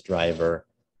strongest driver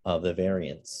of the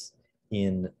variance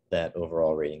in that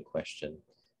overall rating question.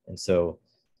 And so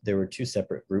there were 2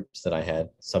 separate groups that I had,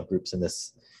 subgroups in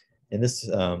this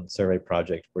survey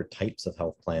project were types of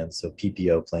health plans, so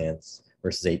PPO plans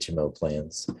versus HMO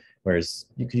plans, whereas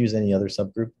you could use any other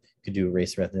subgroup. You could do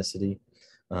race or ethnicity,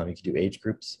 you could do age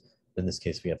groups. In this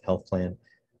case, we have health plan.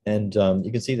 And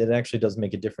you can see that it actually does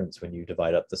make a difference when you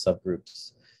divide up the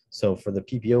subgroups. So for the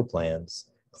PPO plans,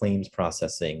 claims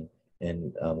processing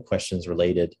and questions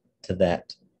related to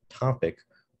that topic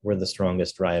were the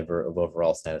strongest driver of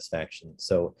overall satisfaction.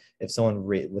 So if someone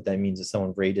what that means is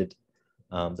someone rated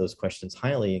those questions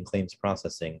highly in claims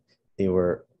processing, they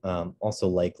were also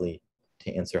likely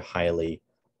to answer highly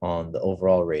on the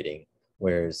overall rating.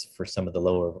 Whereas for some of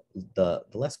the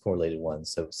less correlated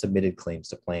ones, so submitted claims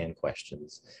to plan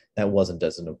questions, that wasn't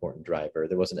as an important driver.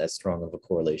 There wasn't as strong of a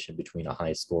correlation between a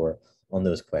high score on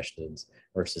those questions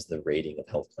versus the rating of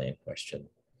health plan question.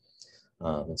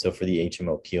 And so for the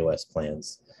HMO POS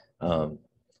plans,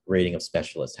 rating of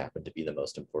specialists happened to be the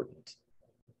most important.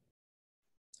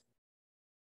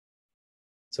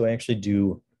 So I actually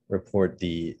do report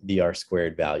the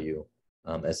R-squared value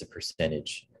as a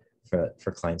percentage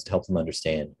for clients to help them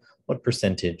understand what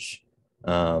percentage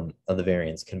of the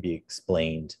variance can be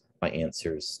explained by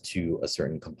answers to a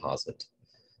certain composite.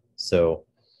 So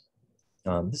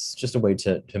this is just a way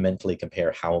to mentally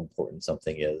compare how important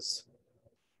something is,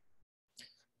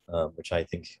 which I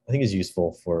think is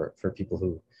useful for people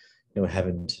who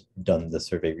haven't done the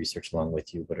survey research along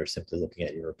with you, but are simply looking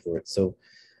at your report. So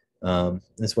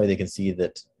this way they can see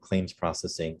that claims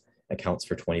processing accounts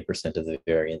for 20% of the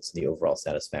variance in the overall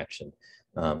satisfaction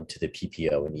to the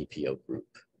PPO and EPO group.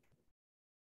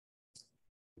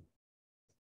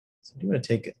 So I do want to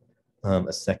take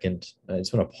a second. I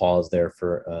just want to pause there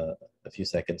for a few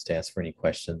seconds to ask for any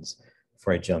questions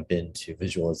before I jump into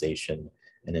visualization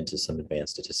and into some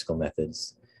advanced statistical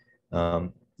methods.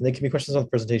 There can be questions on the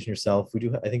presentation yourself.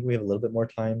 I think we have a little bit more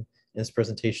time in this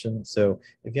presentation. So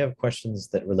if you have questions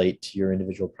that relate to your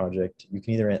individual project, you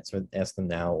can either ask them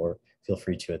now or feel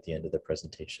free to at the end of the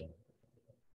presentation.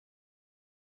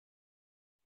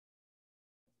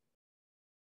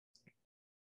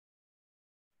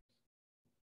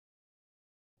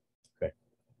 Okay.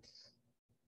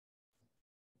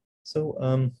 So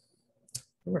one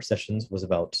of our sessions was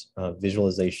about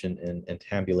visualization and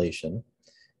tabulation.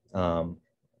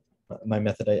 My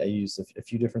method, I use a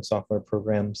few different software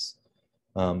programs,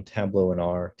 Tableau and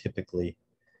R typically,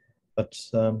 but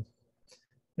the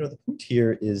point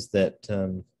here is that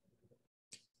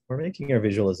we're making our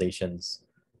visualizations.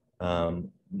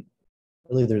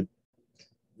 Really,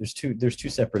 there's two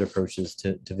separate approaches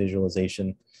to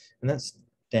visualization, and that's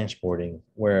dashboarding,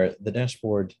 where the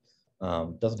dashboard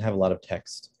doesn't have a lot of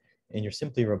text, and you're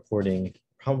simply reporting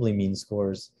probably mean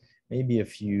scores, maybe a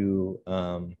few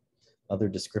other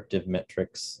descriptive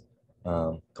metrics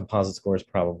composite scores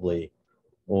probably,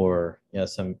 or yeah,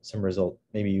 some result.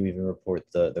 Maybe you even report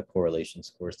the correlation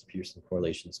scores, the Pearson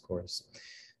correlation scores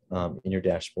in your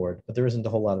dashboard. But there isn't a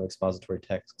whole lot of expository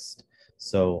text,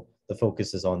 so the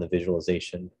focus is on the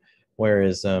visualization.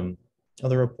 Whereas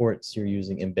other reports, you're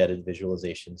using embedded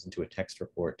visualizations into a text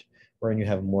report, wherein you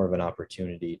have more of an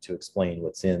opportunity to explain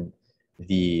what's in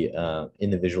the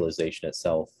visualization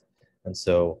itself. And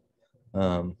so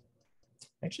I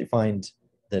actually find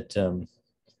that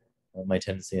my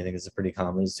tendency, I think this is pretty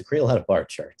common, is to create a lot of bar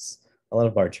charts,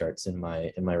 in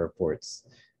my reports.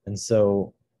 And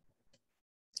so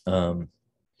one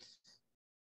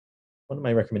of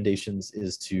my recommendations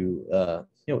is to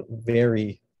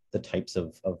vary the types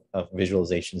of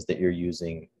visualizations that you're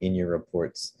using in your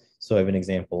reports. So I have an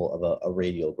example of a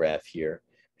radial graph here,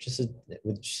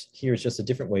 which here is just a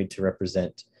different way to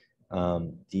represent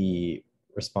the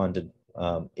respondent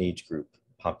age group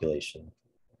population.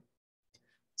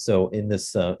 So in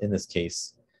this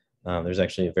case, there's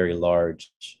actually a very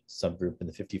large subgroup in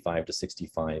the 55 to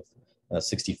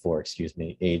 64, excuse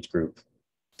me, age group.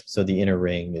 So the inner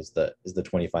ring is the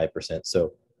 25%.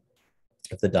 So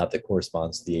if the dot that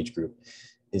corresponds to the age group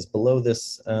is below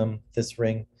this this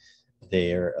ring,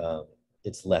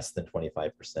 it's less than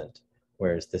 25%,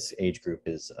 whereas this age group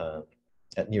is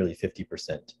at nearly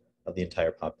 50% of the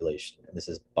entire population, and this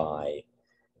is by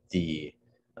the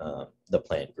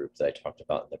planned group that I talked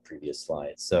about in the previous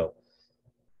slide. So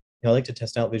I like to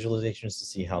test out visualizations to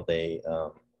see how they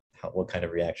what kind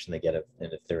of reaction they get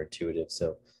and if they're intuitive.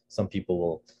 So some people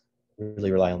will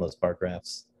really rely on those bar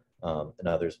graphs, and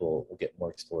others will get more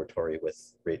exploratory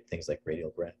with things like radial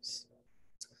graphs.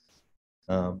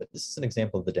 But this is an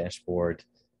example of the dashboard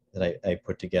that I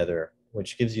put together,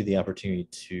 which gives you the opportunity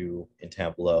to, in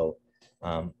Tableau,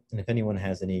 and if anyone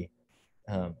has any,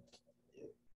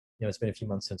 it's been a few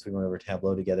months since we went over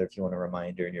Tableau together. If you want a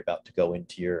reminder and you're about to go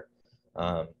into your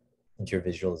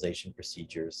visualization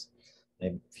procedures,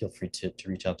 and feel free to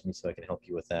reach out to me so I can help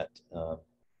you with that,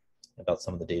 about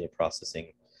some of the data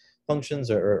processing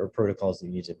functions or protocols that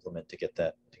you need to implement to get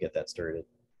that started.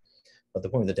 But the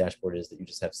point of the dashboard is that you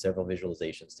just have several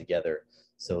visualizations together,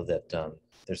 so that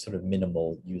there's sort of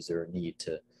minimal user need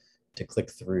to click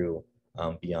through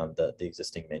beyond the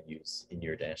existing menus in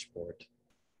your dashboard.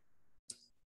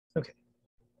 Okay.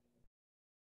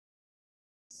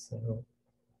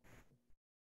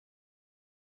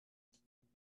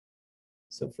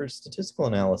 So for statistical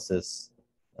analysis,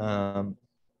 I'd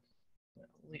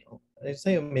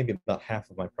say maybe about half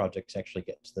of my projects actually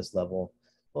get to this level.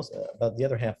 About the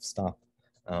other half stop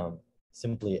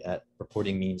simply at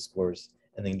reporting mean scores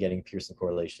and then getting Pearson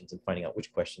correlations and finding out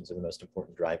which questions are the most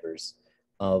important drivers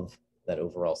of that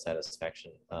overall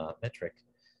satisfaction metric.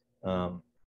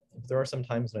 There are some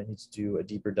times when I need to do a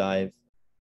deeper dive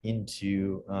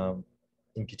into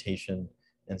imputation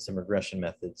and some regression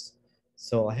methods.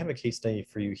 So I have a case study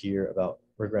for you here about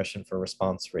regression for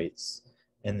response rates,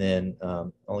 and then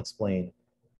I'll explain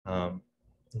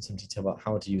in some detail about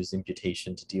how to use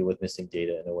imputation to deal with missing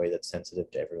data in a way that's sensitive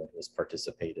to everyone who has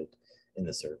participated in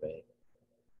the survey.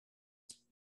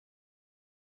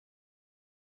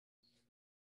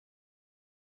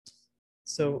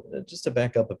 So just to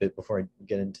back up a bit before I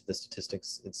get into the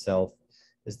statistics itself,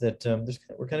 is that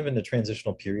we're kind of in a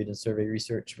transitional period in survey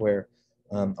research where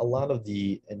a lot of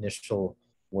the initial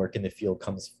work in the field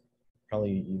comes,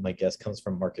 probably you might guess, comes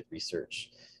from market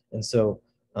research. And so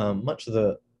much of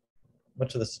the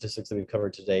statistics that we've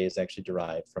covered today is actually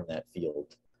derived from that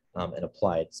field and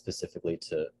applied specifically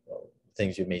to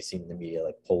things you may have seen in the media,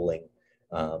 like polling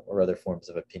or other forms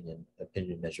of opinion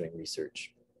measuring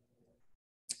research.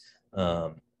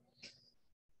 But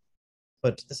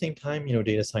at the same time,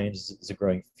 data science is a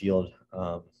growing field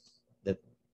that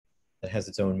has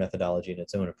its own methodology and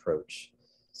its own approach.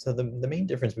 So the main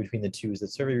difference between the two is that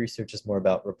survey research is more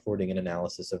about reporting and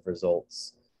analysis of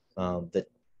results that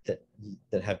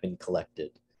have been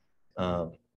collected.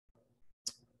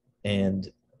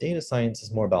 And data science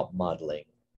is more about modeling,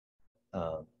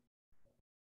 putting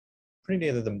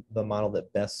together the model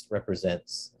that best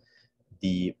represents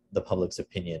the public's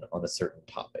opinion on a certain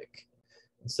topic.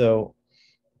 And so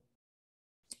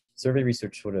survey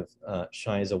research sort of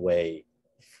shies away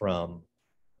from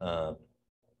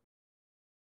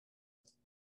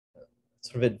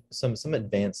sort of some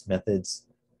advanced methods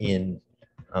in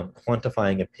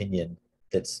quantifying opinion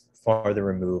that's farther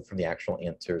removed from the actual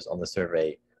answers on the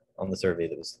survey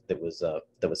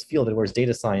that was fielded, whereas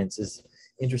data science is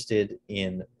interested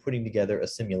in putting together a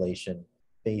simulation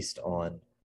based on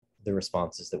the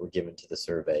responses that were given to the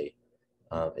survey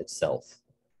itself.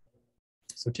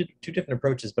 So two different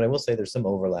approaches, but I will say there's some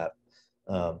overlap.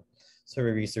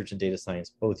 survey research and data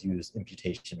science both use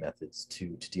imputation methods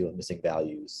to deal with missing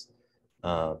values.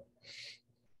 And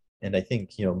I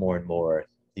think, more and more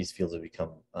these fields have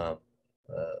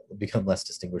become less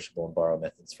distinguishable and borrow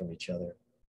methods from each other.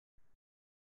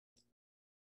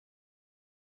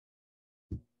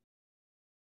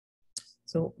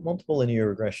 So multiple linear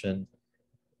regression,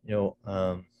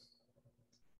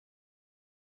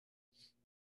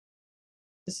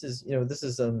 this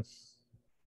is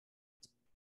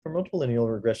for multiple linear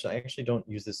regression, I actually don't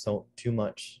use this too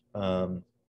much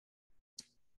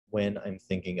when I'm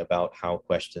thinking about how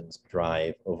questions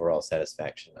drive overall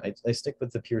satisfaction. I stick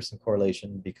with the Pearson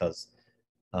correlation because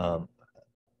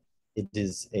it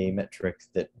is a metric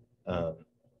that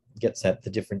gets at the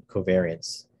different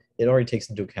covariance. It already takes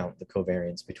into account the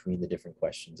covariance between the different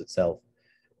questions itself.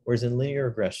 Whereas in linear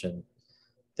regression,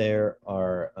 there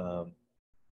are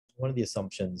one of the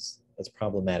assumptions that's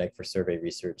problematic for survey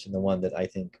research, and the one that I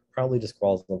think probably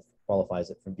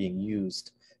disqualifies it from being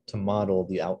used to model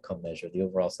the outcome measure, the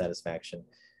overall satisfaction,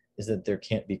 is that there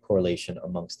can't be correlation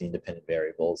amongst the independent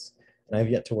variables. And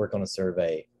I've yet to work on a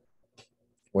survey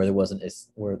where there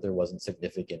wasn't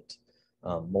significant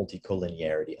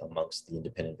multicollinearity amongst the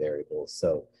independent variables.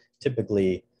 So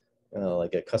typically,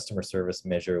 like a customer service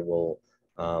measure will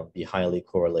be highly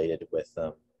correlated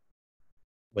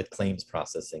with claims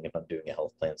processing if I'm doing a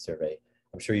health plan survey.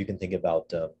 I'm sure you can think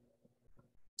about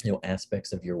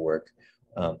aspects of your work,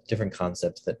 different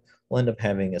concepts that will end up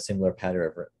having a similar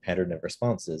pattern of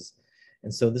responses.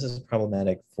 And so this is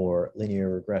problematic for linear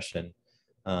regression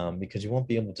because you won't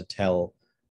be able to tell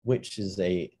which is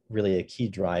really a key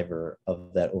driver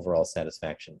of that overall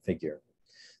satisfaction figure.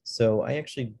 So I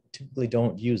actually typically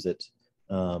don't use it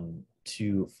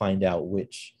to find out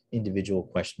which individual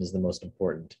question is the most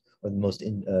important, or the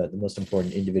most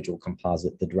important individual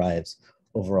composite that drives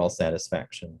overall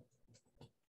satisfaction.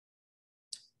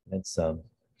 It's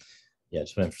yeah,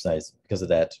 just want to emphasize, because of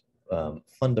that,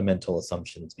 fundamental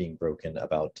assumptions being broken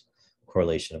about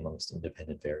correlation amongst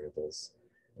independent variables.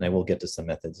 And I will get to some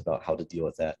methods about how to deal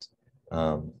with that.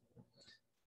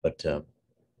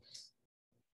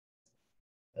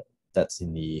 That's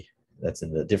in the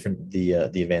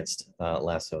the advanced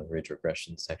lasso and ridge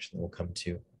regression section that we'll come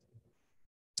to.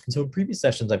 And so in previous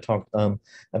sessions, I've talked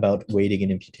about weighting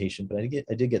and imputation, but I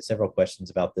did get several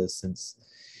questions about this, since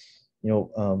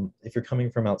if you're coming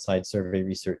from outside survey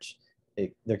research,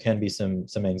 there can be some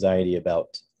anxiety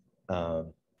about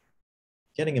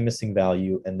getting a missing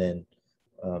value, and then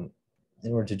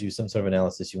in order to do some sort of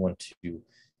analysis, you want to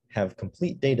have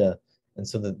complete data. And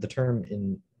so the term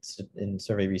in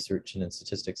survey research and in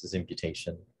statistics is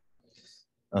imputation,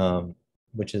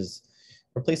 which is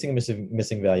replacing a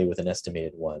missing value with an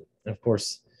estimated one. And of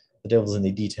course, the devil's in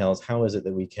the details. How is it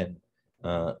that we can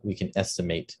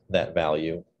estimate that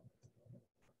value?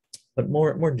 But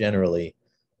more generally,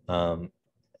 and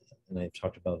I've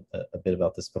talked about a bit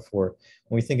about this before,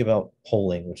 when we think about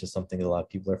polling, which is something that a lot of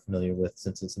people are familiar with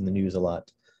since it's in the news a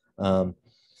lot, and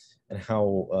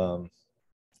how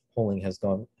polling has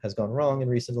gone wrong in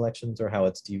recent elections, or how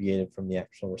it's deviated from the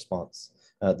actual response,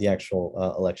 the actual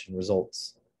election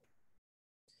results.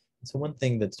 So one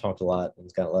thing that's talked a lot and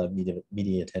has got a lot of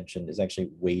media attention is actually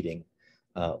weighting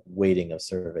of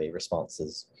survey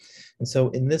responses. And so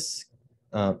in this,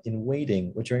 in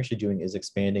weighting, what you're actually doing is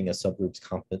expanding a subgroup's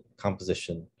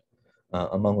composition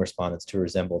among respondents to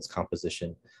resemble its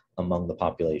composition among the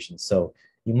population. So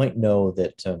you might know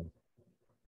that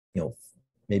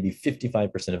maybe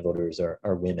 55% of voters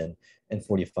are women and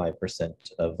 45%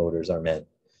 of voters are men.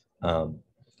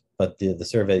 But the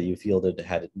survey that you fielded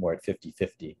had it more at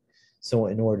 50-50. So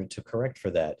in order to correct for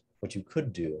that, what you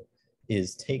could do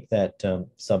is take that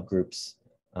subgroup's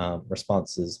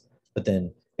responses, but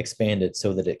then expand it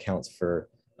so that it counts for,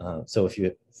 so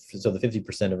the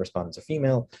 50% of respondents are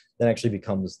female, that actually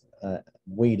becomes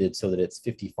weighted so that it's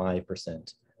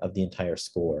 55% of the entire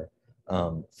score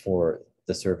for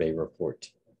the survey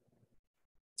report.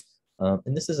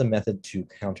 And this is a method to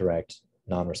counteract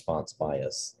non-response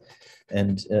bias.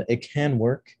 And it can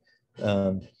work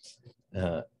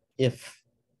if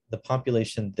the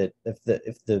population if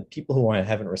the people who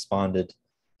haven't responded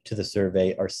to the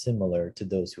survey are similar to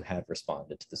those who have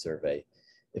responded to the survey.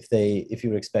 If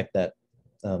you would expect that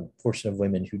portion of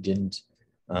women who didn't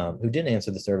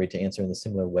answer the survey to answer in a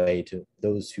similar way to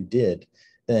those who did,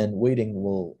 then weighting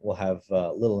will have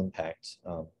little impact,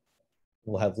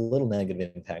 will have little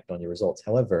negative impact on your results.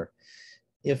 However,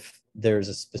 if there's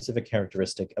a specific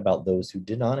characteristic about those who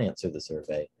did not answer the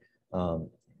survey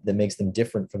that makes them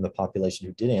different from the population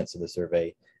who did answer the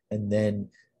survey, and then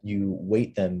you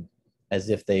weight them as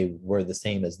if they were the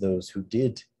same as those who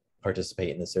did participate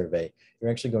in the survey,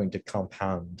 you're actually going to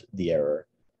compound the error,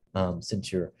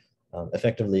 since you're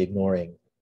effectively ignoring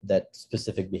that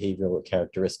specific behavioral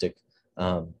characteristic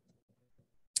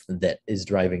that is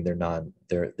driving their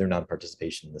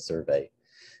non-participation in the survey.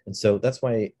 And so that's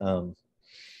why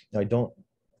I don't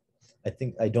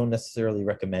necessarily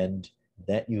recommend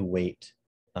that you wait,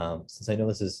 since I know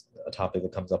this is a topic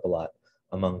that comes up a lot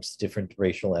amongst different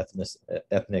racial,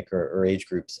 ethnic, or age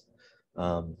groups.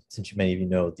 Since many of you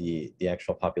know the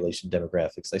actual population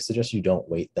demographics, I suggest you don't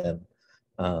weight them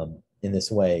in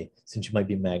this way, since you might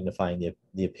be magnifying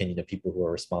the opinion of people who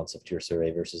are responsive to your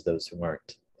survey versus those who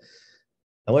aren't.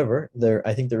 However,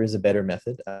 I think there is a better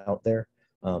method out there,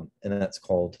 and that's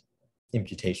called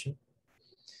imputation.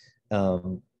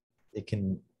 So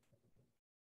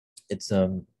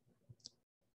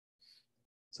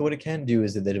what it can do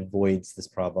is that it avoids this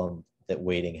problem that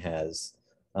weighting has,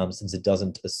 since it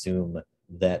doesn't assume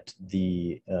that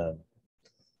that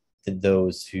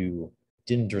those who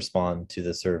didn't respond to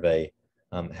the survey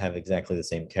have exactly the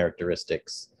same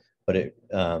characteristics. But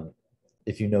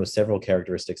if you know several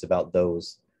characteristics about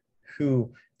those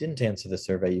who didn't answer the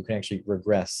survey, you can actually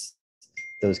regress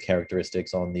those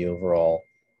characteristics on the overall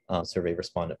survey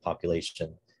respondent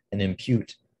population and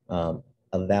impute a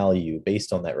value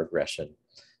based on that regression,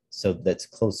 so that's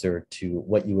closer to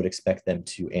what you would expect them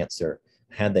to answer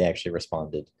had they actually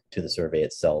responded to the survey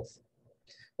itself.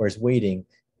 Whereas weighting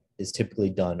is typically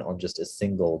done on just a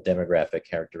single demographic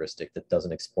characteristic that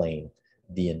doesn't explain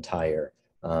the entire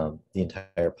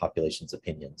population's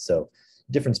opinion. So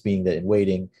difference being that in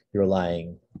weighting, you're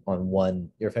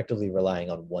effectively relying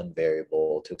on one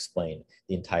variable to explain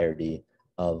the entirety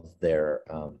of their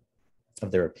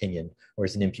opinion,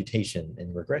 whereas in imputation,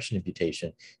 in regression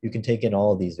imputation, you can take in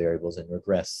all of these variables and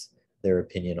regress their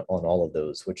opinion on all of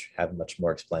those, which have much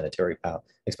more explanatory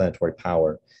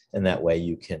power, and that way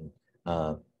you can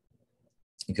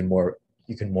more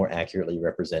accurately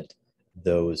represent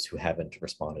those who haven't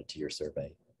responded to your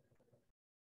survey.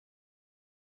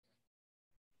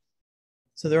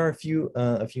 So there are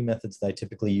a few methods that I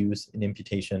typically use in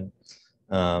imputation.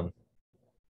 I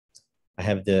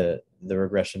have the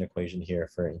regression equation here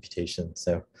for imputation,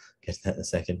 so I'll get to that in a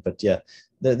second. But yeah,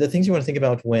 the things you want to think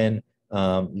about when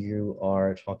you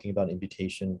are talking about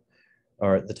imputation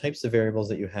are the types of variables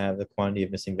that you have, the quantity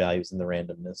of missing values, and the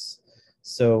randomness.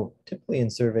 So typically in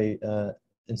survey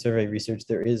research,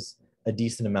 there is a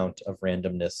decent amount of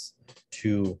randomness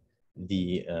to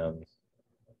the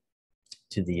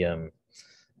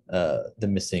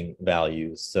missing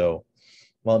values. So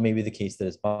while it may be the case that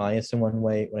it's biased in one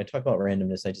way, when I talk about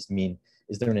randomness, I just mean,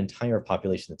 is there an entire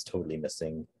population that's totally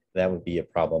missing? That would be a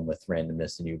problem with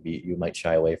randomness, and you might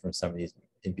shy away from some of these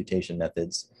imputation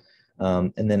methods.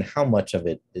 And then how much of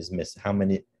it is missing? How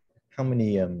many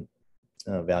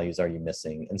values are you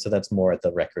missing? And so that's more at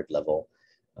the record level.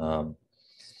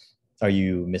 Are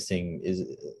you missing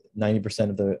 90%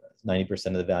 of the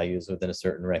values within a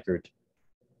certain record?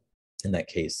 In that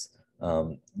case,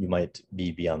 you might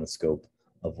be beyond the scope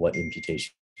of what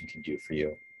imputation can do for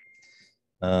you.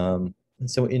 And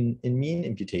so in mean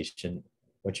imputation,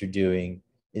 what you're doing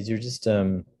is you're just,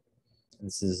 you're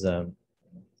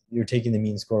taking the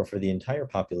mean score for the entire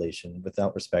population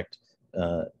without respect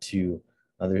to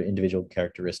other individual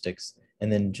characteristics,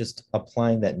 and then just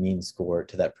applying that mean score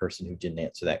to that person who didn't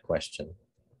answer that question. And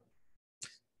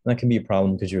that can be a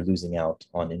problem because you're losing out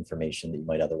on information that you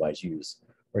might otherwise use.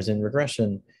 Whereas in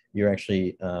regression, you're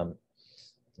actually, and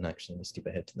actually, let me skip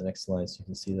ahead to the next slide so you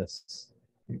can see this.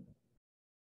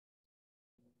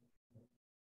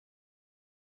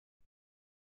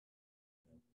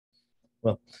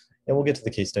 Well, and we'll get to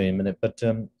the case study in a minute, but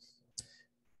for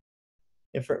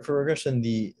regression,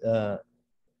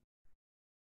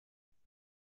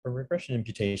 for regression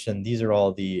imputation, these are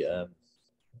all the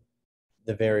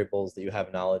variables that you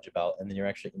have knowledge about, and then you're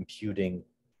actually imputing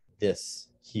this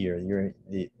here,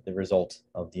 the result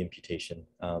of the imputation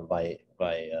by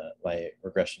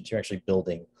regression. So you're actually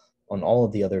building on all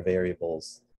of the other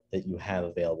variables that you have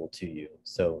available to you.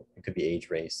 So it could be age,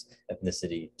 race,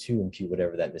 ethnicity, to impute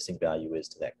whatever that missing value is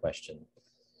to that question.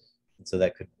 And so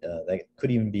that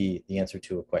could even be the answer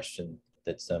to a question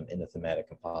that's in a thematic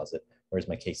composite, whereas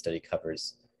my case study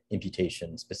covers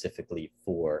imputation specifically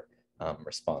for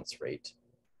response rate.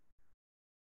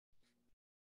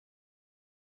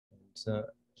 So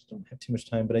just don't have too much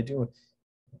time, but I do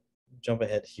jump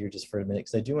ahead here just for a minute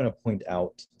because I do want to point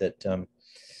out that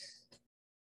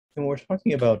when we're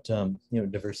talking about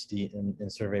diversity in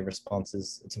survey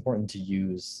responses, it's important to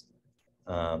use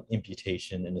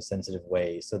imputation in a sensitive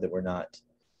way so that we're not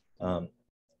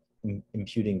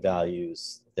imputing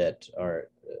values that are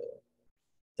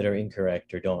that are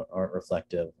incorrect or aren't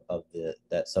reflective of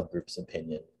that subgroup's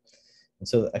opinion. And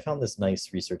so I found this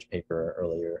nice research paper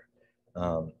earlier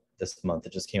this month.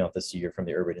 It just came out this year from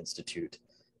the Urban Institute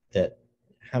that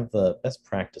have the best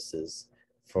practices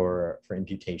for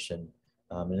imputation.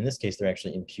 And in this case, they're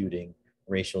actually imputing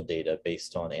racial data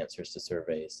based on answers to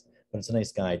surveys. But it's a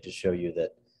nice guide to show you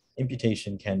that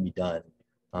imputation can be done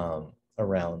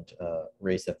around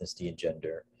race, ethnicity, and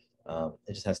gender.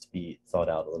 It just has to be thought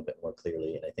out a little bit more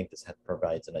clearly. And I think this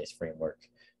provides a nice framework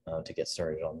to get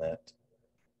started on that.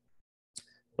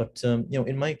 But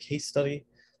in my case study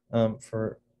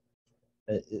for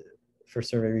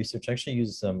survey research, I actually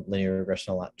use linear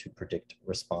regression a lot to predict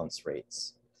response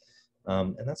rates.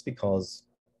 And that's because,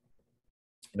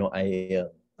 I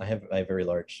have a very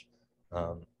large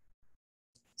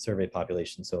survey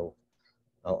population. So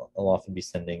I'll often be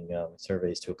sending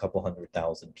surveys to a couple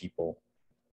 100,000 people.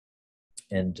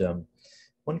 And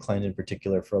one client in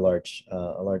particular for a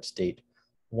large state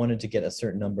wanted to get a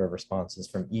certain number of responses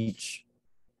from each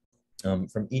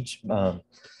HMO.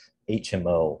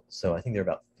 So I think there are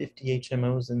about 50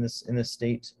 HMOs in this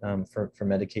state for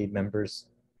Medicaid members.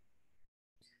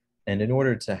 And in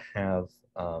order to have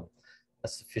a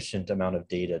sufficient amount of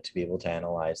data to be able to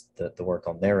analyze the work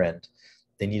on their end,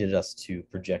 they needed us to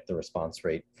project the response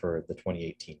rate for the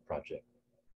 2018 project.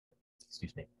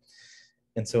 Excuse me.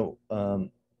 And so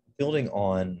building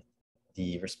on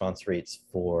the response rates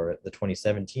for the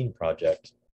 2017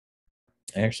 project,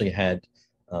 I actually had,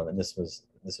 and this was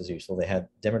useful, they had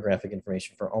demographic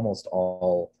information for almost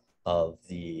all of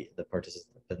the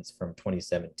participants from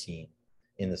 2017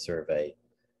 in the survey.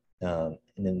 And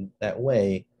in that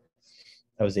way,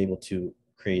 I was able to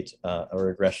create a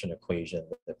regression equation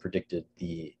that predicted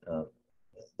the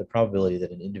probability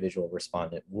that an individual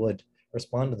respondent would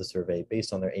respond to the survey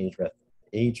based on their age,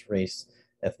 race,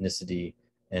 ethnicity,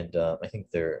 and I think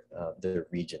their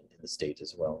region in the state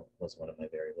as well was one of my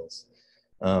variables.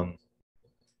 I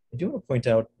do want to point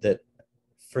out that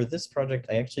for this project,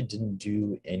 I actually didn't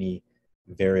do any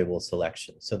variable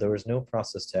selection. So there was no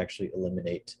process to actually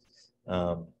eliminate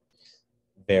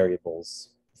variables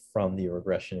from the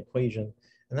regression equation.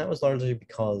 And that was largely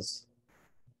because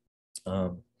I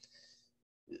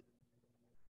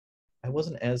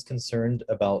wasn't as concerned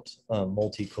about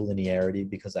multicollinearity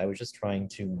because I was just trying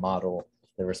to model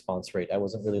the response rate. I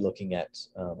wasn't really looking at,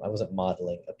 I wasn't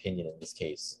modeling opinion in this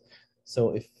case.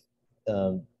 So if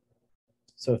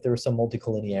there was some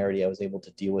multicollinearity, I was able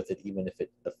to deal with it even if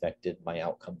it affected my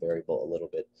outcome variable a little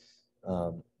bit.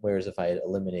 Whereas if I had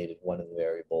eliminated one of the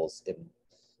variables,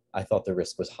 I thought the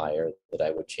risk was higher that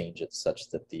I would change it such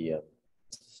that the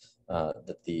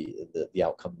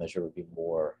outcome measure would be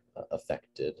more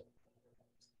affected.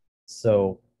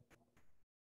 So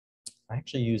I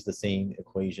actually used the same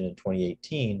equation in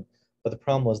 2018, but the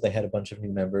problem was they had a bunch of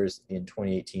new members in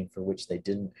 2018 for which they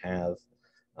didn't have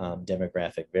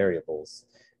demographic variables.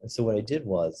 And so what I did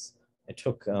was I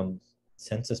took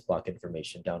census block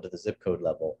information down to the zip code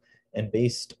level, and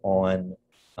based on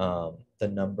the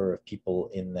number of people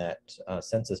in that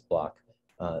census block,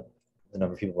 the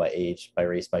number of people by age, by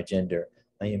race, by gender,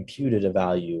 I imputed a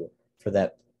value for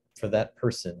that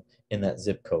person in that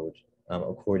zip code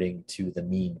according to the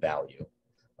mean value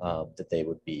that they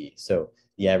would be. So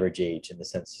the average age in the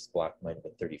census block might have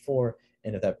been 34,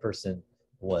 and if that person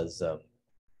was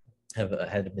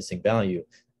had a missing value,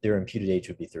 their imputed age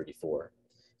would be 34.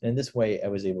 And in this way, I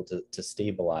was able to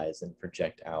stabilize and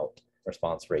project out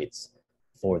response rates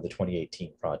for the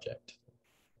 2018 project.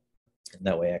 And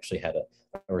that way I actually had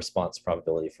a response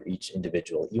probability for each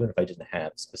individual, even if I didn't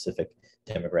have specific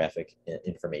demographic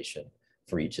information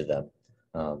for each of them.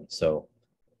 So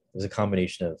it was a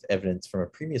combination of evidence from a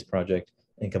previous project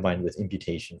and combined with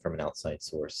imputation from an outside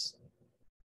source.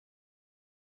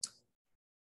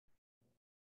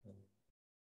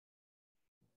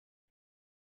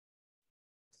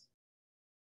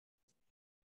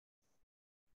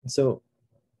 So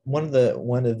one of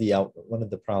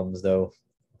the problems, though,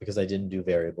 because I didn't do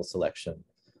variable selection,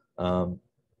 there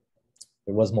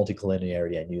was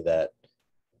multicollinearity. I knew that,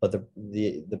 but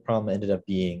the problem ended up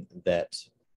being that.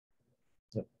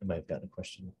 Oh, I might have gotten a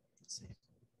question. Let's see.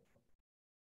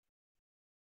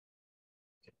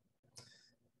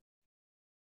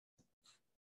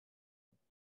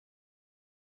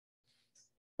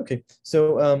 Okay,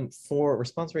 so for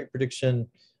response rate prediction,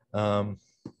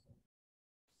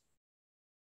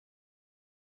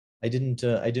 I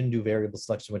didn't do variable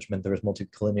selection, which meant there was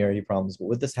multicollinearity problems. But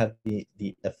what this had the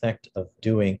effect of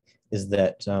doing is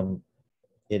that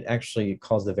it actually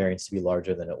caused the variance to be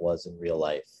larger than it was in real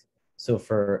life. So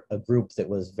for a group that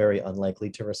was very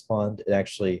unlikely to respond, it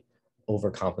actually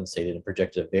overcompensated and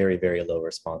projected a very, very low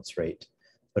response rate.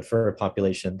 But for a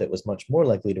population that was much more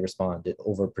likely to respond, it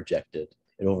overprojected.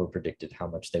 It overpredicted how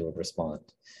much they would respond.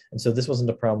 And so this wasn't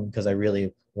a problem because I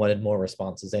really wanted more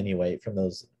responses anyway from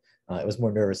those. I was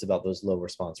more nervous about those low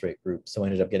response rate groups. So I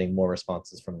ended up getting more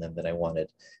responses from them than I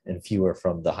wanted and fewer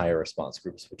from the higher response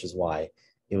groups, which is why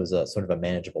it was a sort of a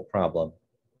manageable problem.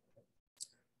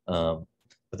 But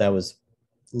that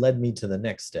led me to the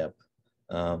next step,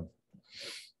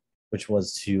 which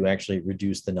was to actually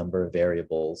reduce the number of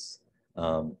variables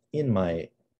in my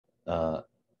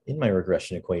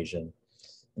regression equation.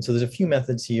 And so there's a few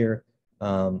methods here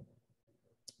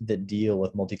that deal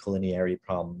with multicollinearity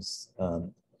problems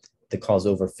that cause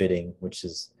overfitting, which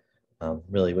is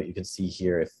really what you can see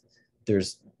here. If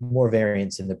there's more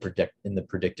variance in the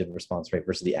predicted response rate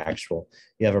versus the actual,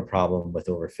 you have a problem with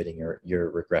overfitting your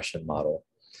regression model.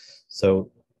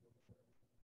 So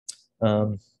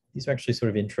these are actually sort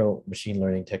of intro machine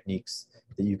learning techniques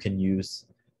that you can use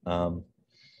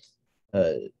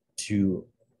to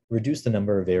reduce the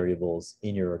number of variables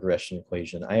in your regression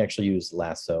equation. I actually use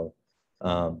lasso.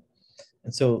 And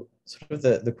so sort of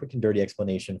the quick and dirty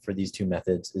explanation for these two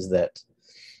methods is that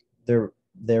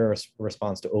they're a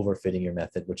response to overfitting your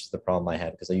method, which is the problem I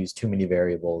had because I used too many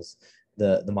variables.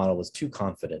 The model was too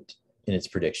confident in its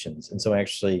predictions. And so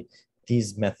actually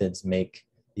these methods make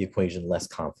the equation less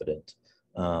confident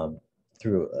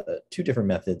through two different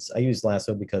methods. I used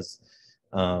lasso because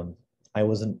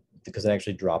because I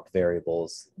actually dropped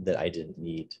variables that I didn't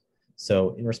need.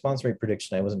 So in response rate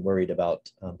prediction, I wasn't worried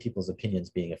about people's opinions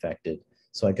being affected.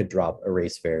 So I could drop a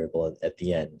race variable at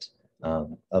the end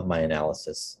of my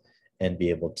analysis and be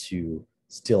able to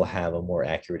still have a more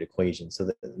accurate equation. So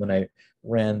that when I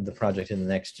ran the project in the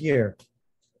next year,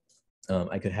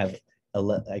 I could have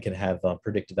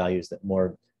predicted values that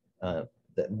more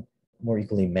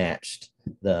equally matched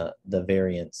the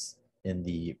variance in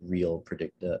the real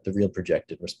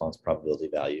projected response probability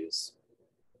values.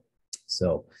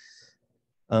 So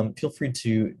feel free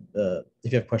to,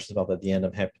 if you have questions about that at the end,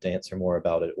 I'm happy to answer more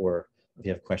about it, or if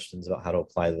you have questions about how to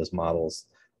apply those models.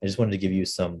 I just wanted to give you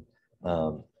some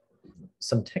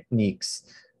techniques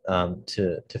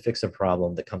to fix a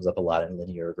problem that comes up a lot in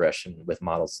linear regression with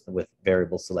models, with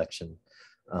variable selection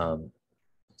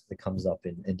that comes up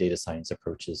in data science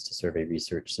approaches to survey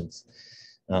research, since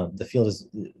the field is,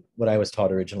 what I was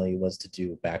taught originally was to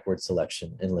do backward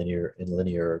selection in linear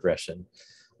regression,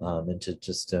 and to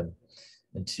just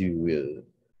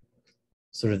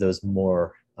sort of those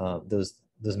more those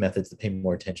methods that pay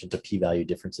more attention to p-value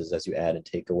differences as you add and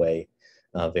take away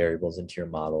variables into your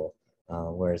model,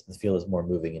 whereas the field is more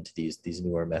moving into these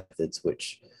newer methods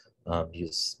which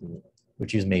use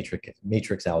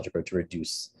matrix algebra to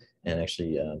reduce and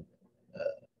actually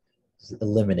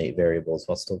eliminate variables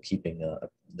while still keeping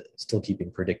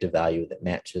predictive value that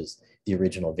matches the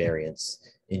original variance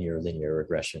in your linear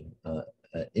regression,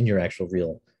 in your actual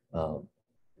real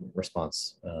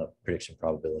response prediction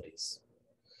probabilities.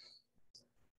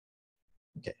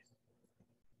 Okay,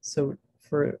 so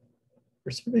for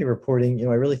survey reporting,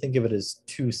 I really think of it as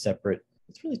it's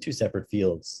really two separate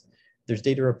fields. There's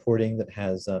data reporting that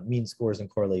has mean scores and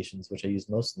correlations, which I use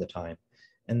most of the time.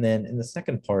 And then in the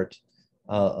second part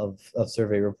of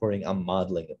survey reporting, I'm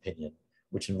modeling opinion,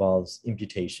 which involves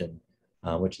imputation,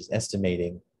 which is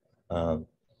estimating a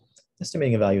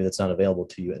value that's not available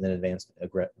to you, and then advanced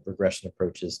regression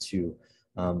approaches to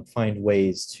find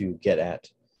ways to get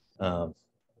at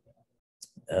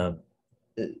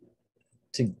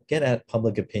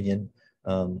public opinion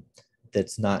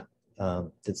that's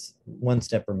one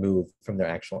step removed from their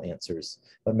actual answers,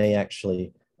 but may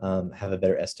actually have a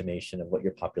better estimation of what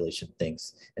your population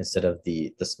thinks instead of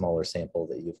the smaller sample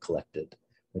that you've collected,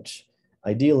 which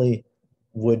ideally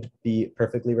would be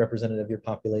perfectly representative of your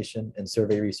population, and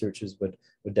survey researchers would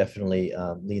definitely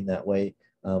lean that way.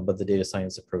 But the data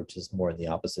science approach is more in the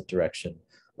opposite direction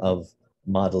of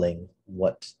modeling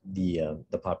what the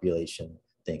population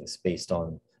thinks based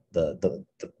on the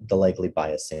likely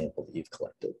bias sample that you've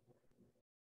collected.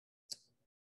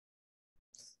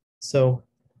 So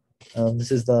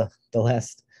this is the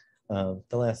last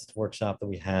workshop that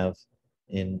we have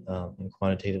in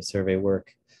quantitative survey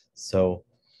work. So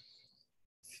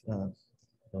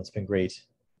it's been great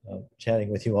chatting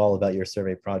with you all about your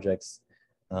survey projects,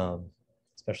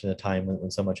 especially in a time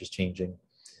when so much is changing,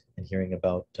 and hearing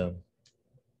about the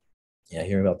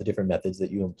different methods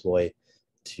that you employ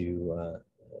to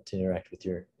interact with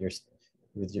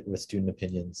with student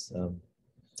opinions.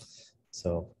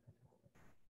 So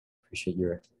appreciate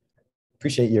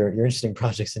your interesting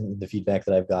projects and the feedback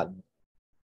that I've gotten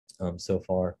so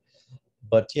far.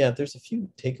 But yeah, there's a few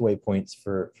takeaway points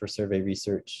for survey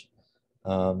research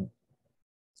um,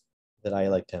 that I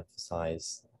like to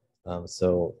emphasize.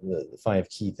 So the 5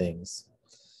 key things.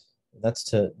 That's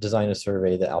to design a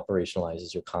survey that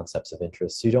operationalizes your concepts of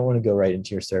interest. So you don't want to go right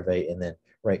into your survey and then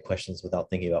write questions without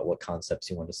thinking about what concepts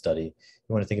you want to study.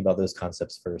 You want to think about those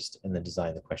concepts first and then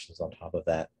design the questions on top of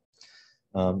that.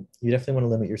 You definitely want to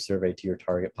limit your survey to your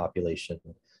target population.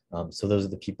 So those are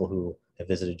the people who have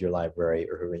visited your library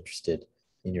or who are interested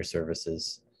in your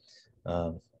services.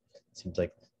 Seems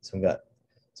like some got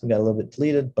a little bit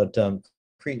deleted, but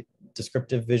create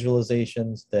descriptive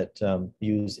visualizations that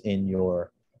use um, in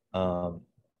your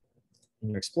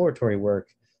exploratory work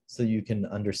so you can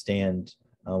understand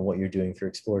what you're doing for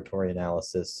exploratory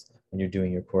analysis when you're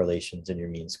doing your correlations and your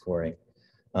mean scoring.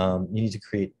 You need to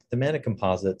create thematic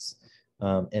composites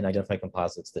and identify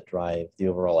composites that drive the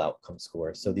overall outcome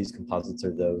score. So these composites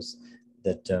are those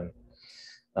that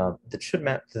that should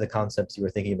map to the concepts you were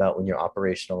thinking about when you're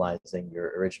operationalizing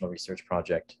your original research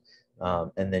project.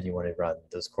 And then you want to run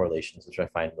those correlations, which I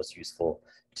find most useful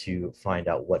to find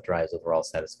out what drives overall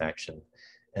satisfaction.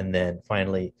 And then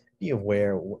finally, be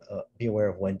aware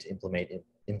of when to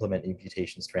implement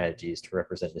imputation strategies to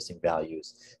represent missing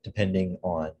values, depending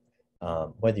on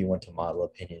whether you want to model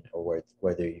opinion or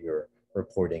whether you're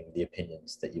reporting the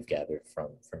opinions that you've gathered from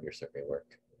your survey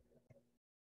work.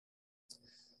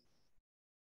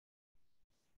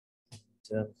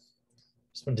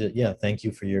 Just wanted to, thank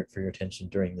you for your attention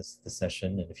during this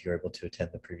session, and if you're able to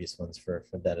attend the previous ones for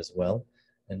that as well.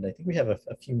 And I think we have a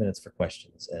few minutes for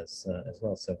questions as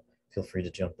well, so feel free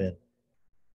to jump in.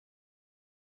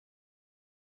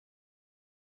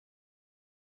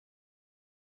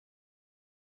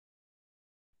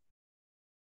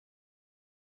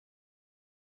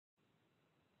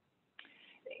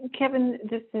 Kevin,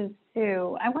 this is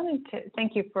Sue. I wanted to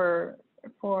thank you for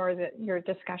your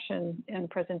discussion and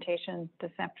presentation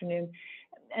this afternoon.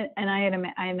 And I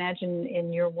imagine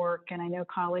in your work, and I know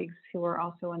colleagues who are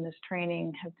also in this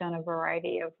training have done a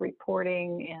variety of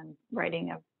reporting and writing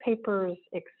of papers,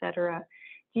 et cetera.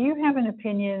 Do you have an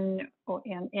opinion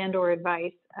or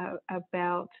advice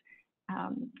about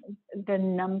the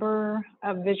number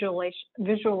of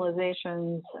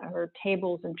visualizations or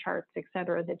tables and charts, et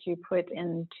cetera, that you put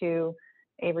into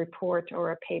a report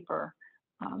or a paper?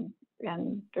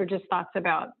 And or just thoughts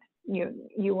about,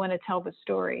 you want to tell the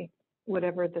story,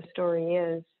 whatever the story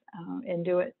is, and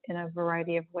do it in a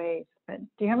variety of ways. But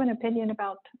do you have an opinion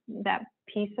about that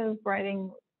piece of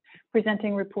writing,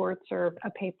 presenting reports or a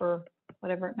paper,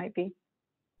 whatever it might be?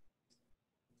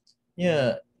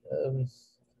 Yeah,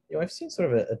 I've seen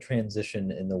sort of a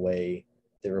transition in the way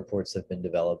the reports have been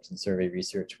developed in survey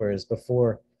research, whereas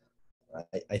before,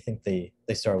 I think they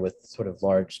start with sort of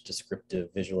large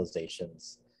descriptive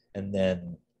visualizations, and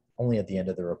then only at the end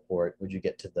of the report would you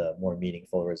get to the more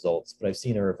meaningful results. But I've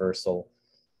seen a reversal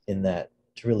in that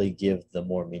to really give the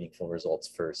more meaningful results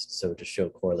first. So to show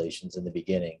correlations in the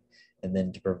beginning, and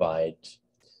then to provide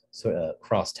sort of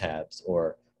crosstabs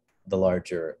or the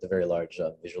very large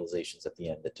visualizations at the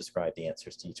end that describe the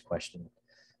answers to each question.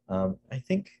 I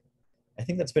think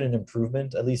that's been an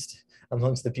improvement, at least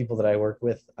amongst the people that I work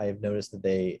with. I have noticed that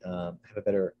they have a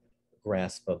better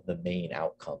grasp of the main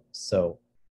outcomes. So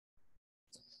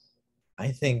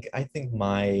I think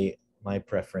my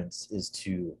preference is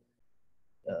to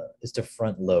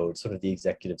front load sort of the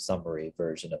executive summary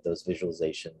version of those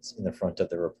visualizations in the front of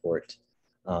the report,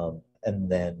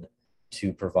 and then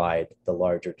to provide the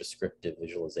larger descriptive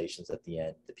visualizations at the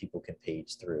end that people can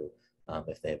page through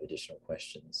if they have additional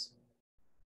questions.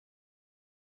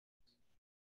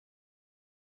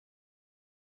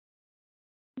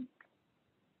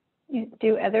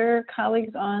 Do other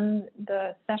colleagues on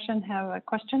the session have a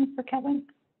question for Kevin?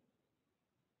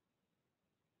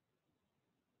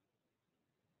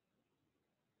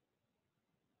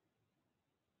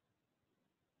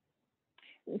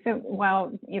 So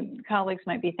while colleagues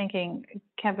might be thinking,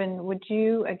 Kevin, would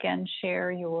you again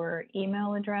share your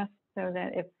email address so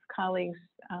that if colleagues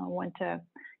want to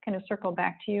kind of circle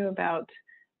back to you about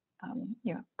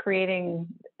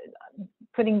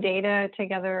putting data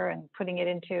together and putting it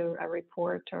into a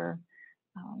report or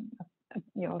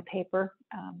a paper,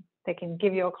 they can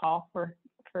give you a call for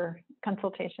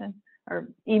consultation or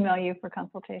email you for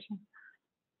consultation?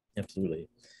 Absolutely.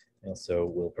 Also,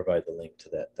 we'll provide the link to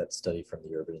that study from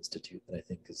the Urban Institute that I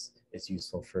think is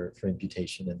useful for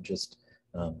imputation and just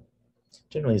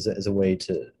generally as a way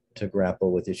to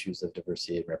grapple with issues of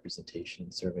diversity and representation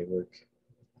in survey work.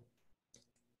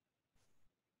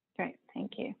 Great,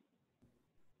 thank you.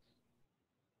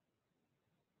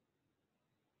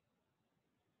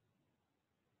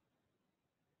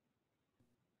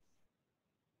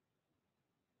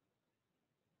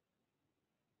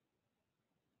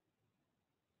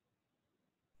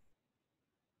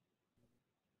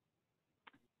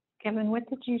 Kevin, what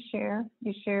did you share?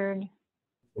 You shared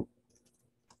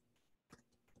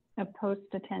a post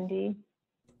attendee,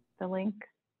 the link.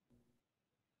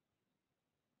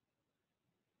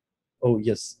 Oh,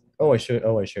 yes. Oh, I shared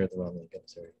the wrong link. I'm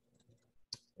sorry.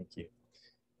 Thank you.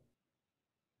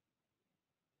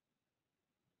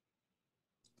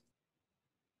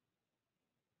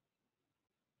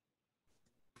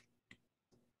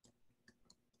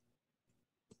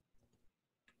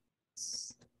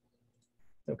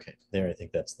 Okay, there, I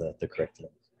think that's the correct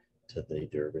link to the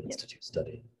Durban Institute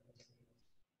study.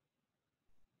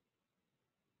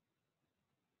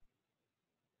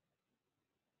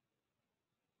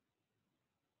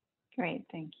 Great,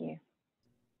 thank you.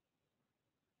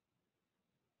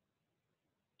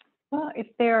 Well, if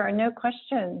there are no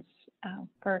questions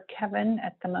for Kevin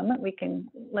at the moment, we can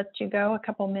let you go a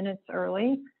couple minutes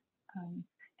early.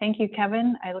 Thank you,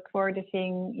 Kevin. I look forward to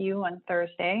seeing you on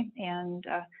Thursday. And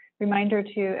reminder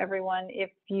to everyone,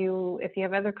 if you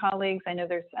have other colleagues, I know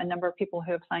there's a number of people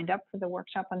who have signed up for the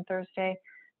workshop on Thursday,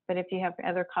 but if you have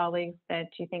other colleagues that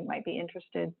you think might be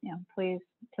interested, please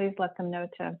let them know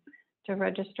to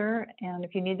register. And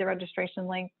if you need the registration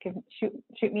link,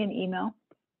 shoot me an email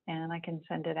and I can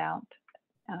send it out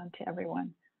to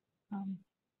everyone.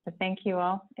 But thank you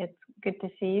all. It's good to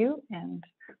see you, and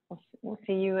we'll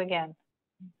see you again.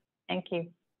 Thank you.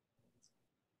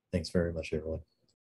 Thanks very much, everyone.